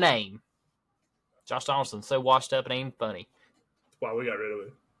after the name. Josh Donaldson's so washed up, it ain't even funny. That's why we got rid of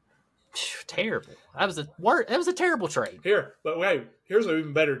him. Terrible. That was a terrible trade. Here's an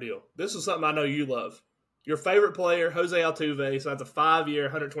even better deal. This is something I know you love. Your favorite player, Jose Altuve, signs a 5-year,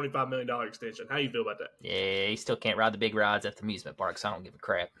 $125 million extension. How you feel about that? Yeah, he still can't ride the big rides at the amusement park, so I don't give a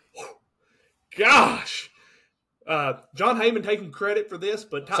crap. Gosh. John Heyman taking credit for this,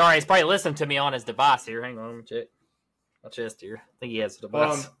 but... Sorry, he's probably listening to me on his device here. Hang on, let me check my chest here. I think he has a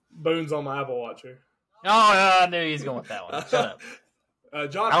device. Boone's on my Apple Watch here. Oh, I knew he was going with that one. Shut up. I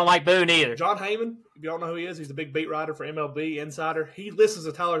don't like Boone either. John Heyman, if you don't know who he is, he's a big beat writer for MLB Insider. He listens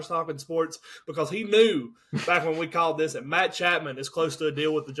to Tyler Talking Sports because he knew back when we called this that Matt Chapman is close to a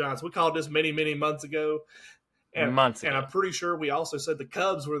deal with the Giants. We called this many, many months ago. And I'm pretty sure we also said the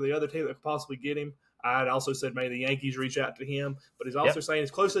Cubs were the other team that could possibly get him. I'd also said maybe the Yankees reach out to him. But he's also saying he's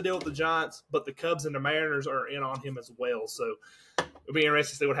close to a deal with the Giants, but the Cubs and the Mariners are in on him as well. So it'll be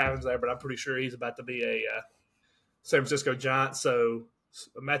interesting to see what happens there, but I'm pretty sure he's about to be a San Francisco Giant. So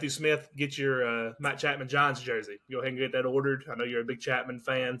Matthew Smith, get your Matt Chapman Giants jersey. Go ahead and get that ordered. I know you're a big Chapman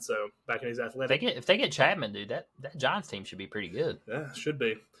fan, so back in his athletic. If they get Chapman, dude, that Giants team should be pretty good. Yeah, should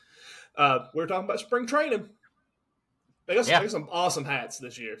be. We're talking about spring training. They got some awesome hats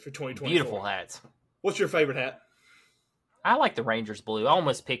this year for 2024. Beautiful hats. What's your favorite hat? I like the Rangers blue.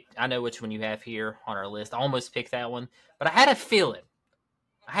 I know which one you have here on our list. I almost picked that one, but I had a feeling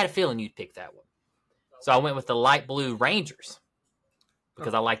you'd pick that one. So I went with the light blue Rangers.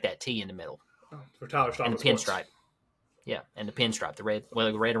 Because I like that T in the middle. For Tyler Stockton. And the pinstripe. Yeah, and the pinstripe. The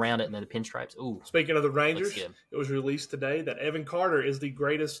red around it and then the pinstripes. Ooh. Speaking of the Rangers, it was released today that Evan Carter is the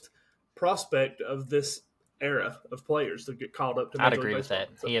greatest prospect of this era of players to get called up to I'd agree with that.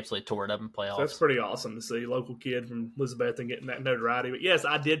 So, he absolutely tore it up in playoffs. So that's pretty awesome to see. Local kid from Elizabeth and getting that notoriety. But yes,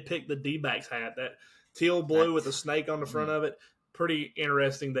 I did pick the D-backs hat. That teal blue with a snake on the front of it. Pretty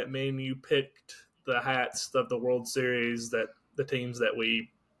interesting that me and you picked the hats of the World Series that the teams that we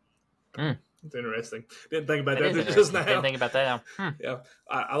it's interesting. Didn't think about that just now. Didn't think about that. Yeah.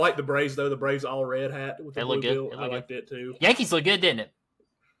 I like the Braves though. The Braves all red hat with the blue bill. I liked it too. Yankees look good, didn't it?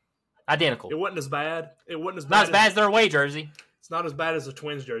 Identical. It wasn't as bad. Not as bad as their away jersey. It's not as bad as the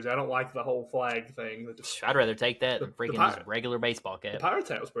Twins jersey. I don't like the whole flag thing. I'd rather take that than freaking just regular baseball cap. The Pirates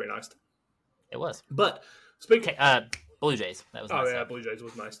hat was pretty nice. It was. But speaking Blue Jays. That was nice. Oh, yeah, Blue Jays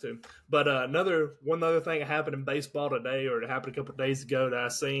was nice, too. But one other thing that happened in baseball today, or it happened a couple of days ago that I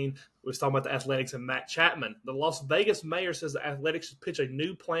seen, was talking about the Athletics and Matt Chapman. The Las Vegas mayor says the Athletics should pitch a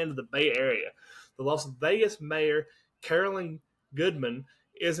new plan to the Bay Area. The Las Vegas mayor, Carolyn Goodman,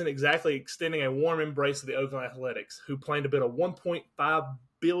 isn't exactly extending a warm embrace to the Oakland Athletics, who plan to build a $1.5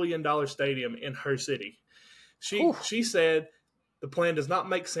 billion stadium in her city. She said the plan does not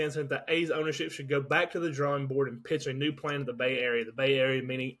make sense and the A's ownership should go back to the drawing board and pitch a new plan to the Bay Area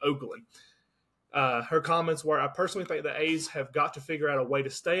meaning Oakland. Her comments were, I personally think the A's have got to figure out a way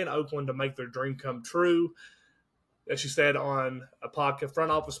to stay in Oakland to make their dream come true. As she said on a podcast, Front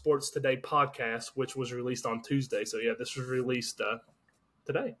Office Sports Today podcast, which was released on Tuesday. So, yeah, this was released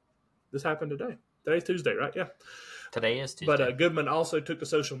today. This happened today. Today's Tuesday, right? Yeah. Today is Tuesday. But Goodman also took to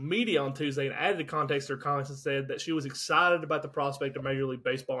social media on Tuesday and added context to her comments and said that she was excited about the prospect of Major League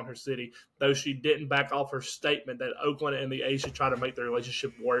Baseball in her city, though she didn't back off her statement that Oakland and the A's should try to make their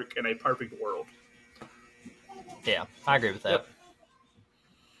relationship work in a perfect world. Yeah, I agree with that.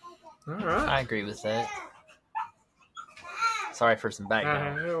 Yep. All right. I agree with that. Sorry for some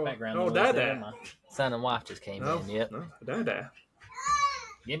background noise there. My son and wife just came in. Yep. Dada.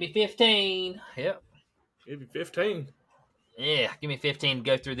 Give me 15. Yep. Give you 15. Yeah, give me 15 to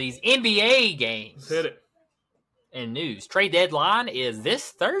go through these NBA games. Let's hit it. And news. Trade deadline is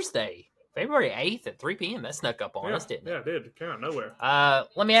this Thursday, February 8th at 3 p.m. That snuck up on us, didn't it? Yeah, it did. It came out of nowhere.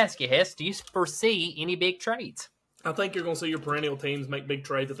 Let me ask you, Hess, do you foresee any big trades? I think you're going to see your perennial teams make big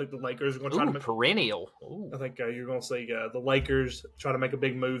trades. I think the Lakers are going to try to make perennial. I think you're going to see the Lakers try to make a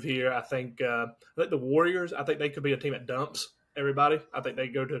big move here. I think the Warriors. I think they could be a team that dumps everybody. I think they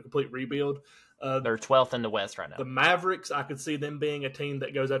go to a complete rebuild. They're 12th in the West right now. The Mavericks, I could see them being a team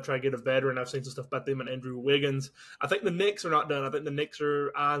that goes out to try to get a veteran. I've seen some stuff about them and Andrew Wiggins. I think the Knicks are not done. I think the Knicks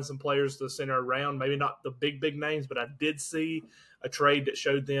are eyeing some players to center around. Maybe not the big names, but I did see a trade that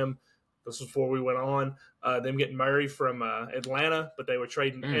showed them. This was before we went on. Them getting Murray from Atlanta, but they were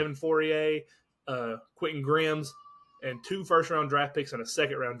trading Evan Fournier, Quentin Grimes, and 2 first-round draft picks and a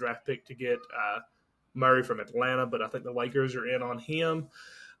second-round draft pick to get Murray from Atlanta. But I think the Lakers are in on him.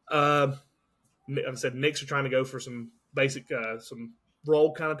 Like I said, Knicks are trying to go for some basic, some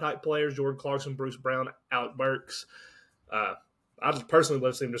role kind of type players. Jordan Clarkson, Bruce Brown, Alec Burks. I just personally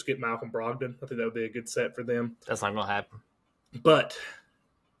love to see them just get Malcolm Brogdon. I think that would be a good set for them. That's not going to happen. But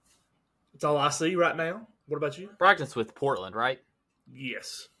that's all I see right now. What about you? Brogdon's with Portland, right?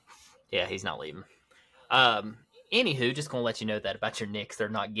 Yes. Yeah, he's not leaving. Anywho, just going to let you know that about your Knicks. They're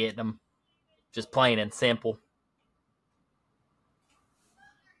not getting them. Just plain and simple.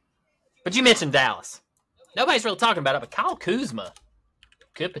 But you mentioned Dallas. Nobody's really talking about it, but Kyle Kuzma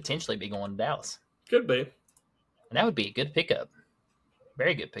could potentially be going to Dallas. Could be. And that would be a good pickup.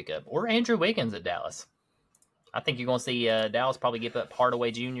 Very good pickup. Or Andrew Wiggins at Dallas. I think you're going to see Dallas probably give up Hardaway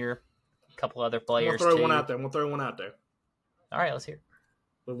Jr., a couple other players. We'll throw one out there. We'll throw one out there. All right, let's hear it.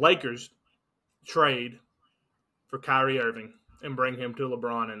 The Lakers trade for Kyrie Irving and bring him to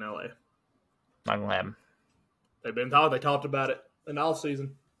LeBron in L.A. Not going to happen. They talked about it in the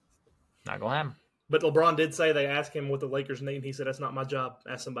offseason. Not going to happen. But LeBron did say they asked him what the Lakers need, and he said, that's not my job.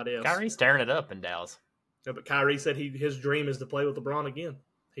 Ask somebody else. Kyrie's tearing it up in Dallas. Yeah, but Kyrie said his dream is to play with LeBron again.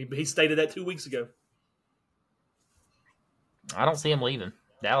 He stated that 2 weeks ago. I don't see him leaving.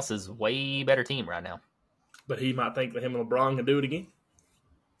 Dallas is a way better team right now. But he might think that him and LeBron can do it again.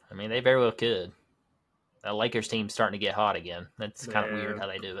 I mean, they very well could. That Lakers team's starting to get hot again. That's kind of weird how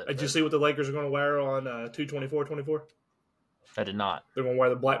they do it. Did you see what the Lakers are going to wear on 2/24/24? I did not. They're going to wear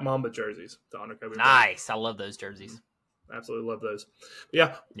the Black Mamba jerseys to honor Kobe. Nice. I love those jerseys. Absolutely love those.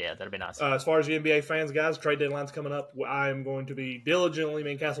 Yeah. Yeah, that'd be nice. As far as the NBA fans, guys, trade deadline's coming up. I am going to be diligently,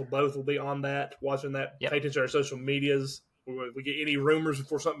 me and Castle both will be on that, watching that. Yep. Pay attention to our social medias. If we get any rumors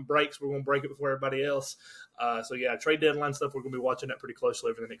before something breaks, we're going to break it before everybody else. Trade deadline stuff, we're going to be watching that pretty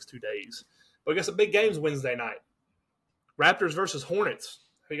closely over the next 2 days. But we got some big games Wednesday night. Raptors versus Hornets.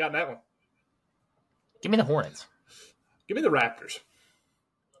 Who you got in that one? Give me the Hornets. Give me the Raptors.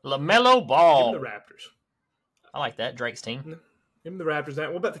 LaMelo Ball. Give me the Raptors. I like that. Drake's team. Give me the Raptors.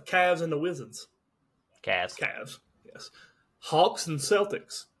 What about the Cavs and the Wizards? Cavs, yes. Hawks and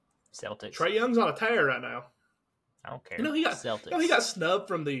Celtics. Trae Young's on a tear right now. I don't care. He got snubbed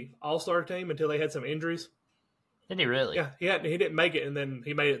from the All-Star team until they had some injuries. Did he really? Yeah, he didn't make it, and then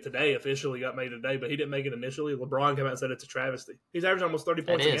he made it today. Officially got made today, but he didn't make it initially. LeBron came out and said it's a travesty. He's averaging almost 30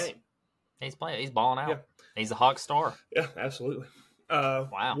 points a game. He's playing. He's balling out. Yeah. He's a Hawk star. Yeah, absolutely.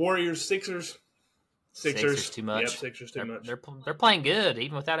 Wow. Warriors, Sixers too much. Yep, Sixers too much. They're playing good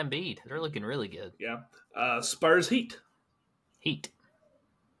even without Embiid. They're looking really good. Yeah. Spurs, Heat.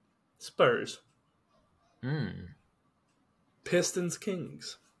 Spurs. Pistons,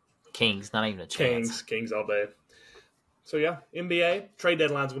 Kings. Not even a chance. Kings all day. So, yeah, NBA, trade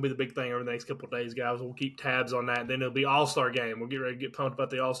deadline's going to be the big thing over the next couple of days, guys. We'll keep tabs on that. Then it'll be All-Star Game. We'll get ready to get pumped about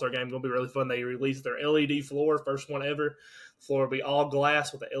the All-Star Game. It's going to be really fun. They released their LED floor, first one ever. The floor will be all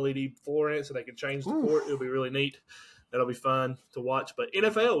glass with the LED floor in it so they can change the court. It'll be really neat. That'll be fun to watch. But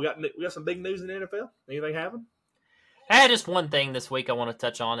NFL, we got some big news in the NFL. Anything happen? I had just one thing this week I want to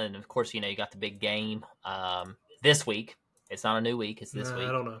touch on, and, of course, you got the big game this week. It's not a new week. It's this week.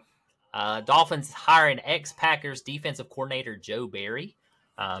 I don't know. Dolphins hiring ex-Packers defensive coordinator Joe Barry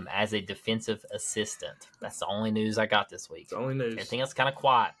as a defensive assistant. That's the only news I got this week. It's the only news. Everything else kind of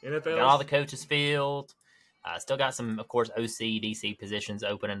quiet. NFL. Got all the coaches filled. Still got some, of course, OC, DC positions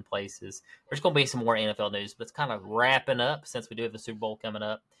open in places. There's going to be some more NFL news, but it's kind of wrapping up since we do have the Super Bowl coming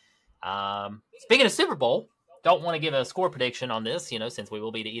up. Speaking of Super Bowl, don't want to give a score prediction on this, since we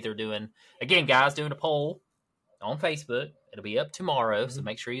will be either doing a poll on Facebook. It'll be up tomorrow, so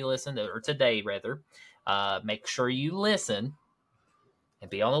make sure you listen, or today, rather. Make sure you listen and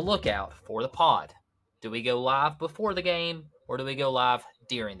be on the lookout for the pod. Do we go live before the game, or do we go live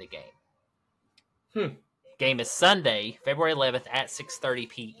during the game? Game is Sunday, February 11th at 6:30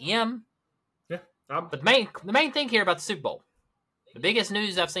 p.m. Yeah. But the main thing here about the Super Bowl, the biggest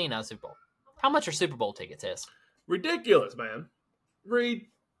news I've seen on the Super Bowl. How much are Super Bowl tickets, Hess? Ridiculous, man.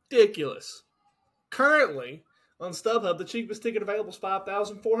 Ridiculous. Currently, on StubHub, the cheapest ticket available is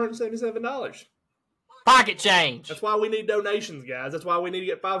 $5,477. Pocket change. That's why we need donations, guys. That's why we need to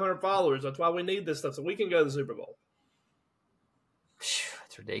get 500 followers. That's why we need this stuff so we can go to the Super Bowl.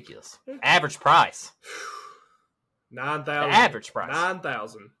 It's ridiculous. Average price. $9,000. The average price.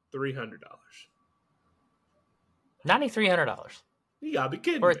 $9,300. $9,300 You gotta be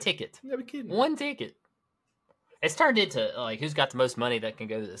kidding for me. a ticket. You gotta be kidding me. One ticket. It's turned into like who's got the most money that can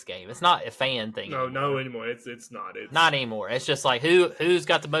go to this game. It's not a fan thing. No anymore. It's not. It's not anymore. It's just like who's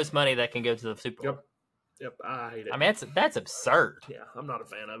got the most money that can go to the Super Bowl. Yep. I hate it. I mean that's absurd. Yeah, I'm not a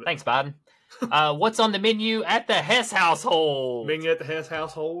fan of it. Thanks, Biden. What's on the menu at the Hess household? Menu at the Hess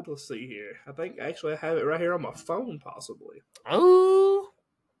household. Let's see here. I think actually I have it right here on my phone, possibly. Ooh.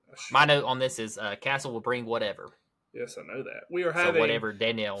 My note on this is Castle will bring whatever. Yes, I know that. We are having whatever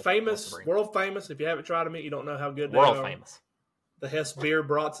Danielle world famous. If you haven't tried them, you don't know how good they world are. famous. The Hess beer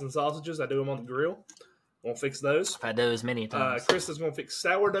brats and sausages. I do them on the grill. We'll fix those. I've had those many times. Krista's going to fix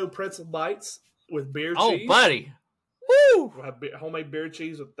sourdough pretzel bites with beer cheese. Oh, buddy. Woo! We'll have homemade beer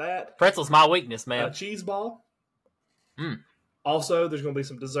cheese with that. Pretzel's my weakness, man. Cheese ball. Mm. Also, there's going to be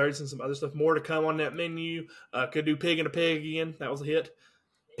some desserts and some other stuff. More to come on that menu. Could do pig and a pig again. That was a hit.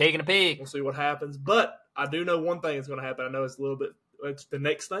 Pig and a pig. We'll see what happens. But I do know one thing is going to happen. I know it's it's the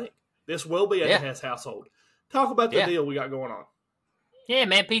next thing. This will be at the Hess household. Talk about the deal we got going on. Yeah,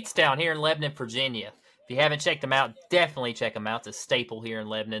 man. Pizza Town here in Lebanon, Virginia. If you haven't checked them out, definitely check them out. It's a staple here in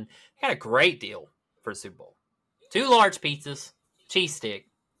Lebanon. Got a great deal for the Super Bowl. 2 large pizzas, cheese stick,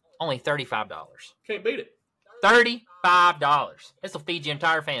 only $35. Can't beat it. $35. This will feed your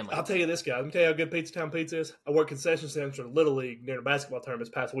entire family. I'll tell you this, guys. Let me tell you how good Pizza Town pizza is. I worked concession stands for Little League during a basketball tournament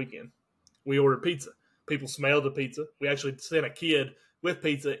this past weekend. We ordered pizza. People smelled the pizza. We actually sent a kid with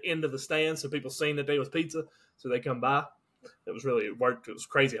pizza into the stand so people seen that there was pizza, so they come by. It worked. It was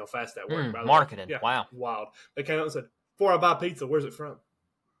crazy how fast that worked. Marketing. Yeah, wow. Wild. They came up and said, before I buy pizza, where's it from?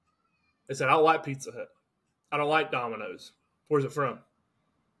 They said, I don't like Pizza Hut. I don't like Domino's. Where's it from?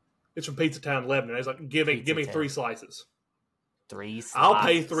 It's from Pizza Town, Lebanon. It's like, give me 3 slices. 3 slices. I'll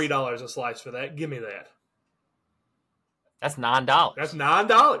pay $3 a slice for that. Give me that. That's $9. That's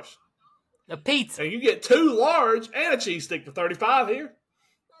 $9. A pizza. And you get 2 large and a cheese stick for $35 here.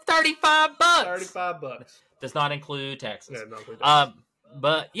 $35. $35. Does not include taxes. Yeah, not include taxes.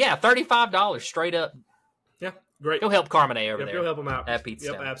 But yeah, $35 straight up. Yeah, great. Go help Carmine over there. Go help them out at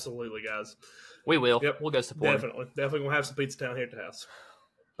Pizza Town. Absolutely, guys. We will. Yep. We'll go support. Definitely gonna have some Pizza Town here at the house.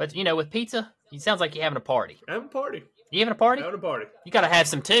 But with pizza, it sounds like you're having a party. Having a party. You having a party? Having a party. You got to have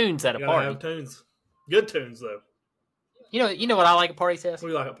some tunes at a party. Have tunes. Good tunes though. You know what I like at parties, Seth? What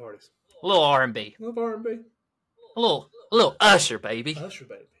do you like at parties? A little R&B. A little R&B. A little Usher, baby. Usher,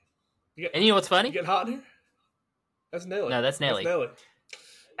 baby. And you know what's funny? You getting hot in here? That's Nelly. No, that's Nelly. That's Nelly.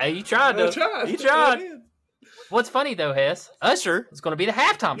 Hey, you tried though. You tried. What's funny though, Hess? Usher is going to be the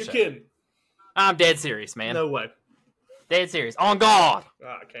halftime show. You're kidding. I'm dead serious, man. No way. Dead serious. On God. Oh,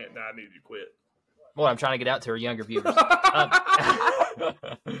 I can't. No, I need you to quit. Boy, I'm trying to get out to our younger viewers.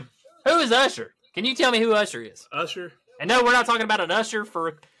 Who is Usher? Can you tell me who Usher is? Usher? And no, we're not talking about an usher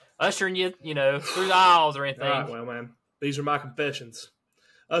for ushering you, through the aisles or anything. All right, well, man, these are my confessions.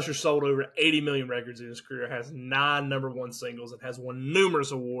 Usher sold over 80 million records in his career, has 9 #1 singles, and has won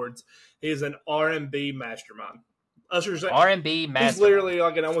numerous awards. He is an R&B mastermind. Usher's R&B mastermind. He's literally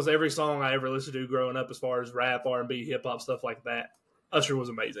like in almost every song I ever listened to growing up as far as rap, R&B, hip-hop, stuff like that. Usher was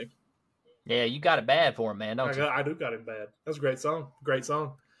amazing. Yeah, you got it bad for him, man, don't you? I do got him bad. That was a great song. Great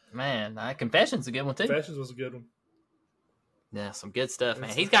song. Man, Confessions a good one, too. Confessions was a good one. Yeah, some good stuff, man.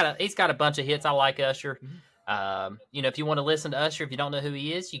 He's got a bunch of hits. I like Usher. If you want to listen to Usher, if you don't know who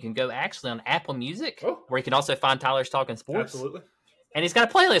he is, you can go actually on Apple Music, where you can also find Tyler's Talking Sports. Absolutely. And he's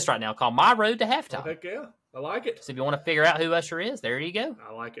got a playlist right now called My Road to Halftime. Heck yeah. I like it. So if you want to figure out who Usher is, there you go.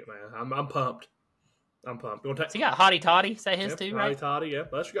 I like it, man. I'm pumped. I'm pumped. So you got Hottie Toddy, say his too, right? Hottie Toddy, yeah.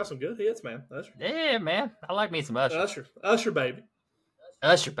 Usher got some good hits, man. Usher. Yeah, man. I like me some Usher. Usher, baby.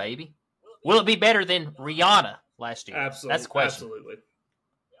 Usher, baby. Will it be better than Rihanna last year? Absolutely. That's the question. Absolutely.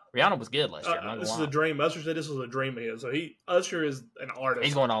 Rihanna was good last year. This is a dream. Usher said this was a dream of his. So Usher is an artist.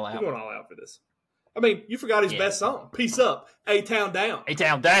 He's going all out. He's going all out for this. I mean, you forgot his best song. Peace Up. A-Town Down.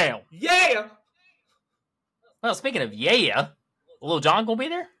 A-Town Down. Yeah. Well, speaking of Lil Jon gonna be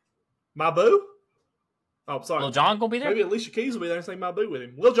there? My boo? Oh, sorry. Lil Jon gonna be there? Maybe Alicia Keys will be there and sing My Boo with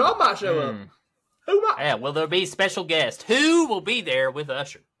him. Lil Jon might show up. Who might? Yeah, will there be special guest? Who will be there with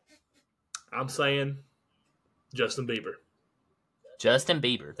Usher? I'm saying Justin Bieber. Justin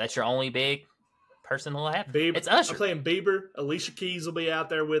Bieber. That's your only big person that'll happen. Bieber. It's Usher. I'm saying Bieber. Alicia Keys will be out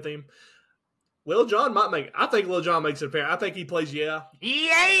there with him. Lil Jon might make. I think Lil Jon makes an appearance. I think he plays Yeah.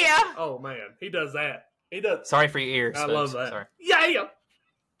 Yeah. Oh man, he does that. He does. Sorry for your ears. I folks. love that. Sorry. Yeah.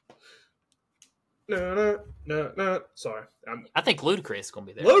 No. Sorry, I think Ludacris is gonna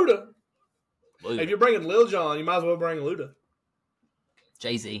be there. Luda. Luda. If you're bringing Lil Jon, you might as well bring Luda.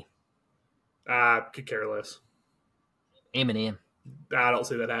 Jay-Z. I could care less. Eminem. I don't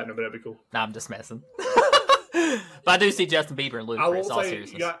see that happening, but that'd be cool. Nah, I'm just messing. But I do see Justin Bieber and I Ludacris. won't All say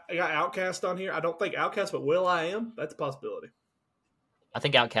seriousness. you got Outkast on here. I don't think Outkast, but Will I Am. That's a possibility. I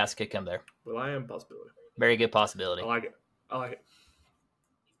think Outkast could come there. Will I Am possibility. Very good possibility. I like it.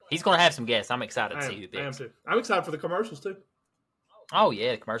 He's going to have some guests. I'm excited to I see who am picks. too. I'm excited for the commercials too. Oh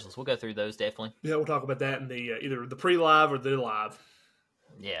yeah, the commercials. We'll go through those definitely. Yeah, we'll talk about that in the either the pre-live or the live.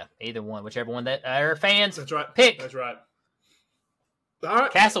 Yeah, either one, whichever one that our fans That's right. pick. That's right. All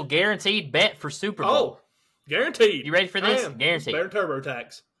right. Castle guaranteed bet for Super Bowl. Oh, guaranteed. You ready for this? I am. Guaranteed. Better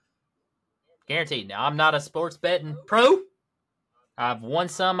TurboTax. Guaranteed. Now I'm not a sports betting pro. I've won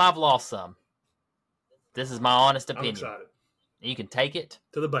some. I've lost some. This is my honest I'm opinion. excited. You can take it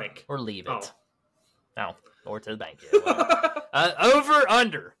To the bank. or leave it. Oh. No, or to the bank. Yeah, whatever. Over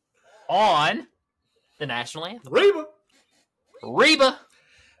under on the national anthem. Reba. Reba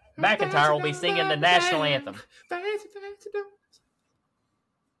McEntire will be singing the national anthem.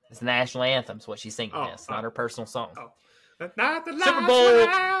 It's the national anthem. Is what she's singing. Oh, It's not her personal song. Oh. Not the Super lights Bowl.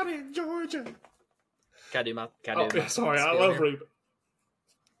 went out in Georgia. Can I do my? Oh, yeah, sorry, I love Reba.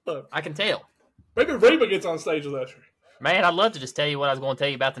 Look, I can tell. maybe Reba gets on stage with Usher. Man, I'd love to just tell you what I was going to tell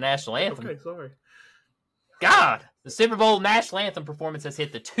you about the national anthem. Okay, sorry. God, the Super Bowl national anthem performance has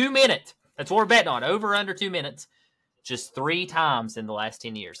hit the 2 minute. That's what we're betting on. Over under 2 minutes. Just 3 times in the last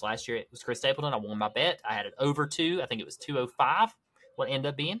 10 years. Last year it was Chris Stapleton. I won my bet. I had it over 2. I think it was 205. What it ended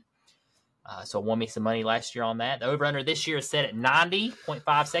up being. So I won me some money last year on that. The over under this year is set at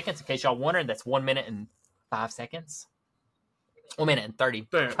 90.5 seconds. In case y'all wondering, that's 1 minute and 5 seconds. 1 minute and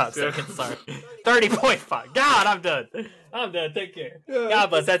 35 seconds. Sorry. 30.5. God, I'm done. I'm done. Take care. Yeah. God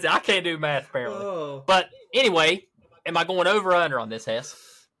bless. That's it. I can't do math apparently. Oh, But anyway, am I going over or under on this,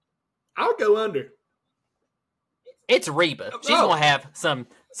 Hess? I'll go under. It's Reba. She's Oh. going to have some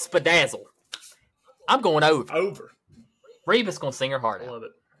spadazzle. I'm going over. Over. Reba's going to sing her heart I out. love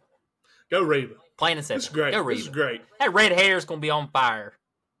it. Go Reba. Plain and This simple. is great. Go This is Reba. great. That red hair is going to be on fire.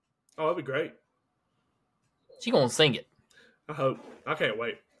 Oh, that'd be great. She's going to sing it. I hope. I can't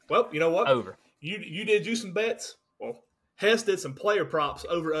wait. Well, you know what? Over. You did you some bets. Well, Hess did some player props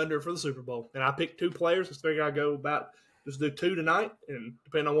over under for the Super Bowl, and I picked 2 players. I figured I'd go about just do 2 tonight, and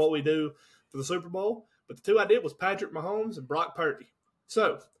depending on what we do for the Super Bowl. But the 2 I did was Patrick Mahomes and Brock Purdy.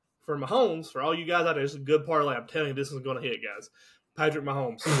 So for Mahomes, for all you guys out there, this is a good parlay. I'm telling you, this is going to hit, guys. Patrick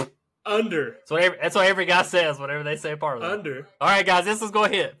Mahomes under So that's what every guy says whenever they say parlay. under All right, guys, this is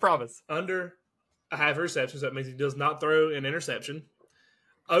going to hit. Promise. under a half receptions. That means he does not throw an interception.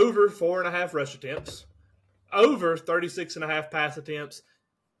 Over 4.5 rush attempts. Over 36.5 pass attempts.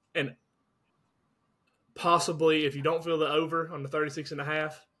 And possibly, if you don't feel the over on the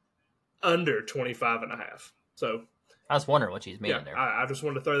 36.5, under 25.5. So, I was wondering what she's meaning yeah, there. I just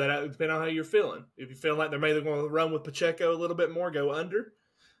wanted to throw that out depending on how you're feeling. If you feel like they're maybe going to run with Pacheco a little bit more, go under.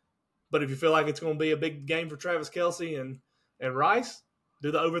 But if you feel like it's going to be a big game for Travis Kelce and Rice,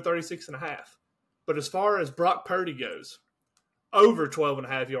 do the over 36.5. But as far as Brock Purdy goes, over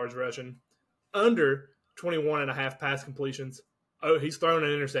 12.5 yards rushing, under 21.5 pass completions. Oh, he's thrown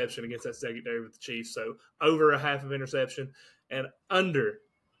an interception against that secondary with the Chiefs, so over a half of interception, and under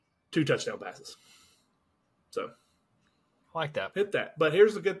 2 touchdown passes. So I like that. hit that. But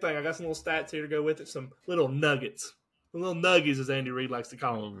here's the good thing. I got some little stats here to go with it, some little nuggets. Little nuggies, as Andy Reid likes to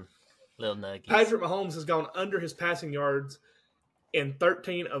call them. Little nuggies. Patrick Mahomes has gone under his passing yards in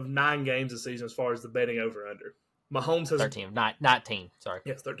 13 of 9 games this season as far as the betting over-under. Mahomes has 13, 19. Sorry.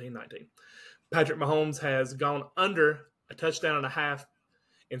 Yes, 13-19. Patrick Mahomes has gone under a touchdown and a half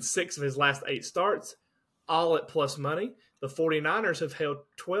in 6 of his last 8 starts, all at plus money. The 49ers have held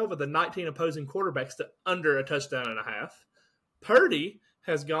 12 of the 19 opposing quarterbacks to under a touchdown and a half. Purdy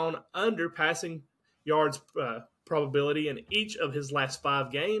has gone under passing yards probability in each of his last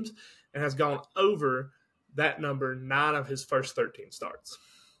 5 games and has gone over that number 9 of his first 13 starts.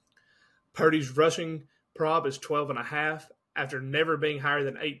 Purdy's rushing prob is 12.5 after never being higher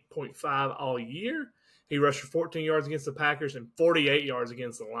than 8.5 all year. He rushed for 14 yards against the Packers and 48 yards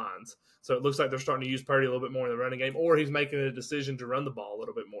against the Lions. So it looks like they're starting to use Purdy a little bit more in the running game, or he's making a decision to run the ball a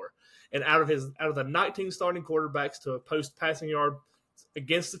little bit more. And out of the 19 starting quarterbacks to post passing yards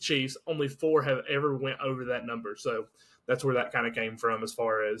against the Chiefs. Only 4 have ever went over that number. So that's where that kind of came from as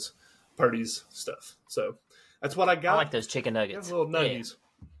far as Purdy's stuff. So that's what I got. I like those chicken nuggets. Yeah, little nuggies.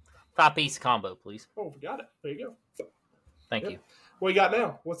 Yeah. 5-piece combo, please. Oh, we got it. There you go. Thank you. What you got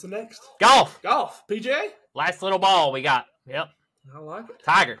now? What's the next? Golf. PGA? Last little ball we got. Yep. I like it.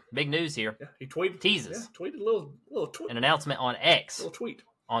 Tiger. Big news here. Yeah, he tweeted. Teases. Yeah, tweeted a little tweet. An announcement on X. Little tweet.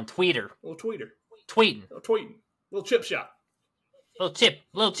 On Twitter. Little tweeter. Tweeting. Little tweeting. Little chip shot. Little chippy.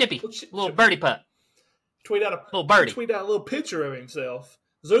 Little chip. birdie putt. Tweet out little birdie. Tweet out a little picture of himself.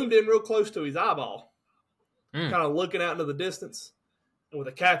 Zoomed in real close to his eyeball. Mm. Kind of looking out into the distance. And with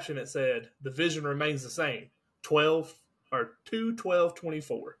a caption that said, "The vision remains the same.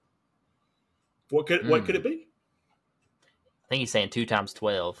 2-12-24." What could it be? I think he's saying 2 times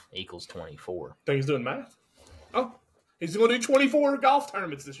 12 equals 24. Think he's doing math? Oh, he's going to do 24 golf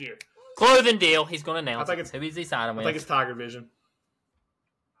tournaments this year. Clothing deal. He's going to announce. I think who is he signing with? I think it's Tiger Vision.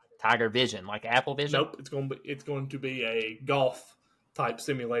 Tiger Vision, like Apple Vision. Nope, it's going to be a golf type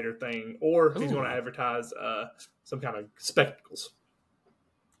simulator thing, or he's going to advertise some kind of spectacles.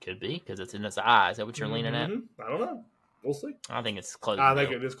 Could be because it's in his eye. Is that what you're leaning at? I don't know. We'll see. I think it's clothing. I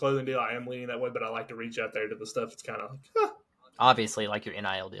think it is clothing deal. I am leaning that way, but I like to reach out there to the stuff. It's kind of obviously like your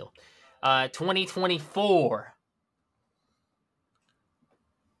NIL deal. 2024.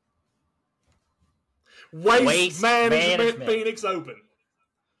 Waste Management Phoenix Open.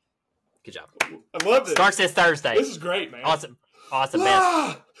 Good job. I love it. Starts this Thursday. This is great, man. Awesome. It's the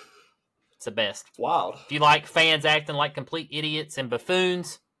best. It's the best. Wild. If you like fans acting like complete idiots and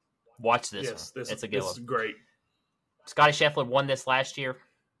buffoons, watch this one. It's a good one. This is great. Scotty Scheffler won this last year.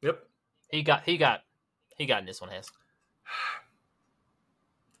 Yep. He got in this one, Hess.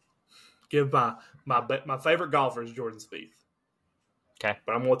 Give my favorite golfer is Jordan Spieth. Okay.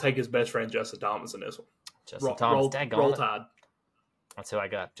 But I'm going to take his best friend Justin Thomas in this one. Justin Thomas. Roll Tide. That's who I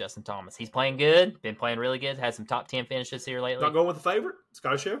got, Justin Thomas. He's playing good. Been playing really good. Had some top 10 finishes here lately. Not going with the favorite?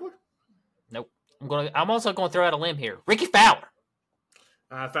 Scotty Scheffler? Nope. I'm also going to throw out a limb here. Ricky Fowler.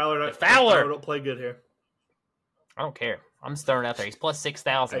 Fowler don't play good here. I don't care. I'm just throwing it out there. He's plus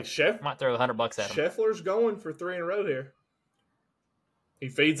 6,000. Hey, might throw $100 at him. Scheffler's going for 3 in a row here. He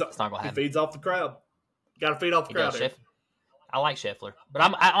feeds. It's not gonna happen. He feeds off the crowd. Got to feed off the crowd. I like Scheffler, but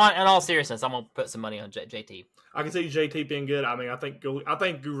in all seriousness, I'm gonna put some money on JT. I can see JT being good. I mean, I think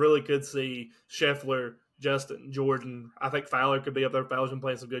you really could see Scheffler, Justin, Jordan. I think Fowler could be up there. Fowler's been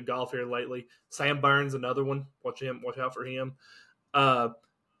playing some good golf here lately. Sam Burns, another one. Watch out for him.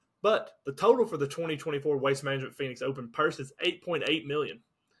 But the total for the 2024 Waste Management Phoenix Open purse is $8.8 million.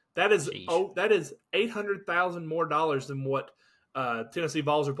 That is $800,000 more dollars than what Tennessee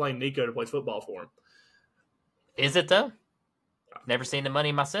Vols are playing Nico to play football for him. Is it though? Never seen the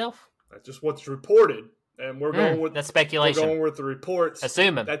money myself. That's just what's reported, and we're going with that's speculation. We're going with the reports.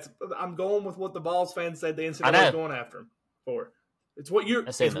 Assuming I'm going with what the Vols fans said the NCAA is going after him for. It's what you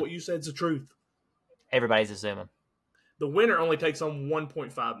said is the truth. Everybody's assuming. The winner only takes on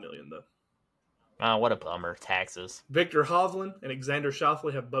 $1.5 million, though. Oh, what a bummer. Taxes. Victor Hovland and Alexander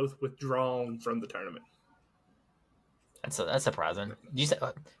Schauffele have both withdrawn from the tournament. That's surprising. Did you say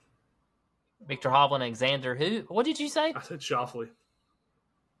Victor Hovland and Xander who? What did you say? I said Schauffele.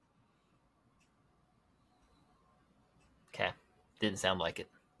 Okay. Didn't sound like it.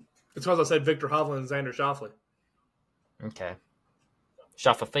 It's because I said Victor Hovland and Xander Schauffele. Okay.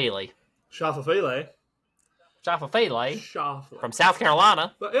 Schauffele. Schauffele. From South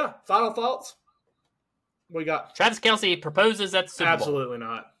Carolina. But yeah, final thoughts? We got Travis Kelce proposes at the Super Bowl. Absolutely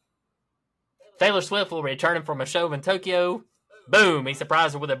not. Taylor Swift will return from a show in Tokyo. Boom, he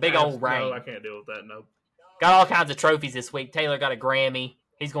surprised her with a big old ring. No, I can't deal with that, no. Got all kinds of trophies this week. Taylor got a Grammy.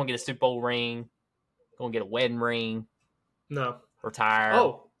 He's going to get a Super Bowl ring. Going to get a wedding ring. No. Retire.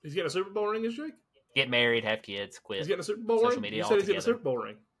 Oh, he's getting a Super Bowl ring this week? Get married, have kids, quit. He's getting a Super Bowl ring? Social media You said he's getting a Super Bowl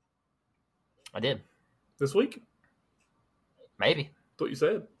ring. I did. This week? Maybe. That's what you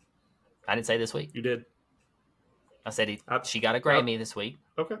said. I didn't say this week. You did. I said she got a Grammy this week.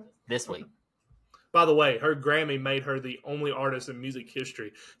 Okay. This week. By the way, her Grammy made her the only artist in music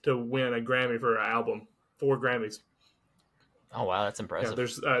history to win a Grammy for her album. 4 Grammys. Oh wow, that's impressive.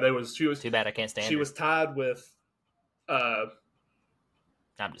 Yeah, she was too bad I can't stand. She was tied with. I'm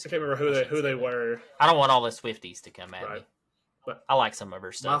just. I can't remember who they were. I don't want all the Swifties to come at me. But I like some of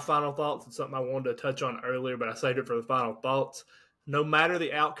her stuff. My final thoughts is something I wanted to touch on earlier, but I saved it for the final thoughts. No matter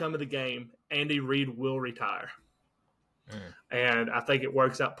the outcome of the game, Andy Reid will retire. And I think it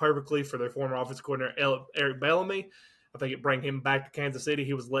works out perfectly for their former offensive coordinator, Eric Bellamy. I think it brings him back to Kansas City.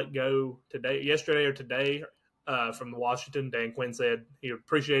 He was let go yesterday from the Washington. Dan Quinn said he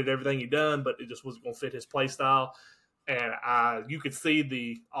appreciated everything he'd done, but it just wasn't going to fit his play style. And you could see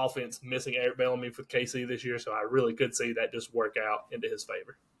the offense missing Eric Bellamy for KC this year, so I really could see that just work out into his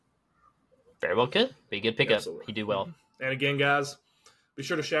favor. Very well could. Be a good pickup. Absolutely. He do well. And again, guys, be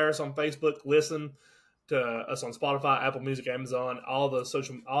sure to share us on Facebook, listen to us on Spotify, Apple Music, Amazon, all the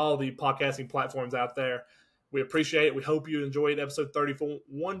podcasting platforms out there. We appreciate it. We hope you enjoyed episode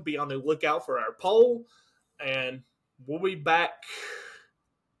 31. Be on the lookout for our poll, and we'll be back.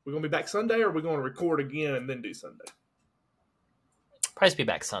 We're going to be back Sunday, or are we going to record again and then do Sunday? Probably be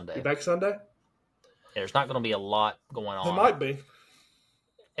back Sunday. Be back Sunday? There's not going to be a lot going on. There might be.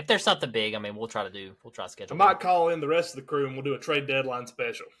 If there's something big, I mean, we'll try to schedule. I might call in the rest of the crew and we'll do a trade deadline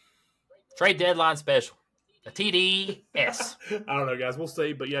special. Trade deadline special. A TDS. I don't know, guys. We'll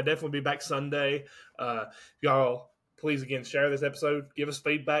see. But yeah, definitely be back Sunday. Y'all, please, again, share this episode. Give us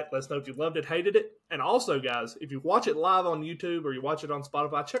feedback. Let us know if you loved it, hated it. And also, guys, if you watch it live on YouTube or you watch it on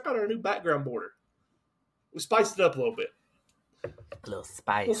Spotify, check out our new background border. We spiced it up a little bit. A little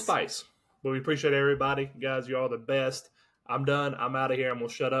spice. But we appreciate everybody. Guys, you're all the best. I'm done. I'm out of here. I'm going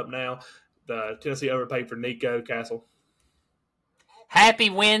to shut up now. The Tennessee overpaid for Nico Castle. Happy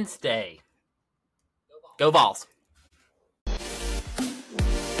Wednesday. Go Vols.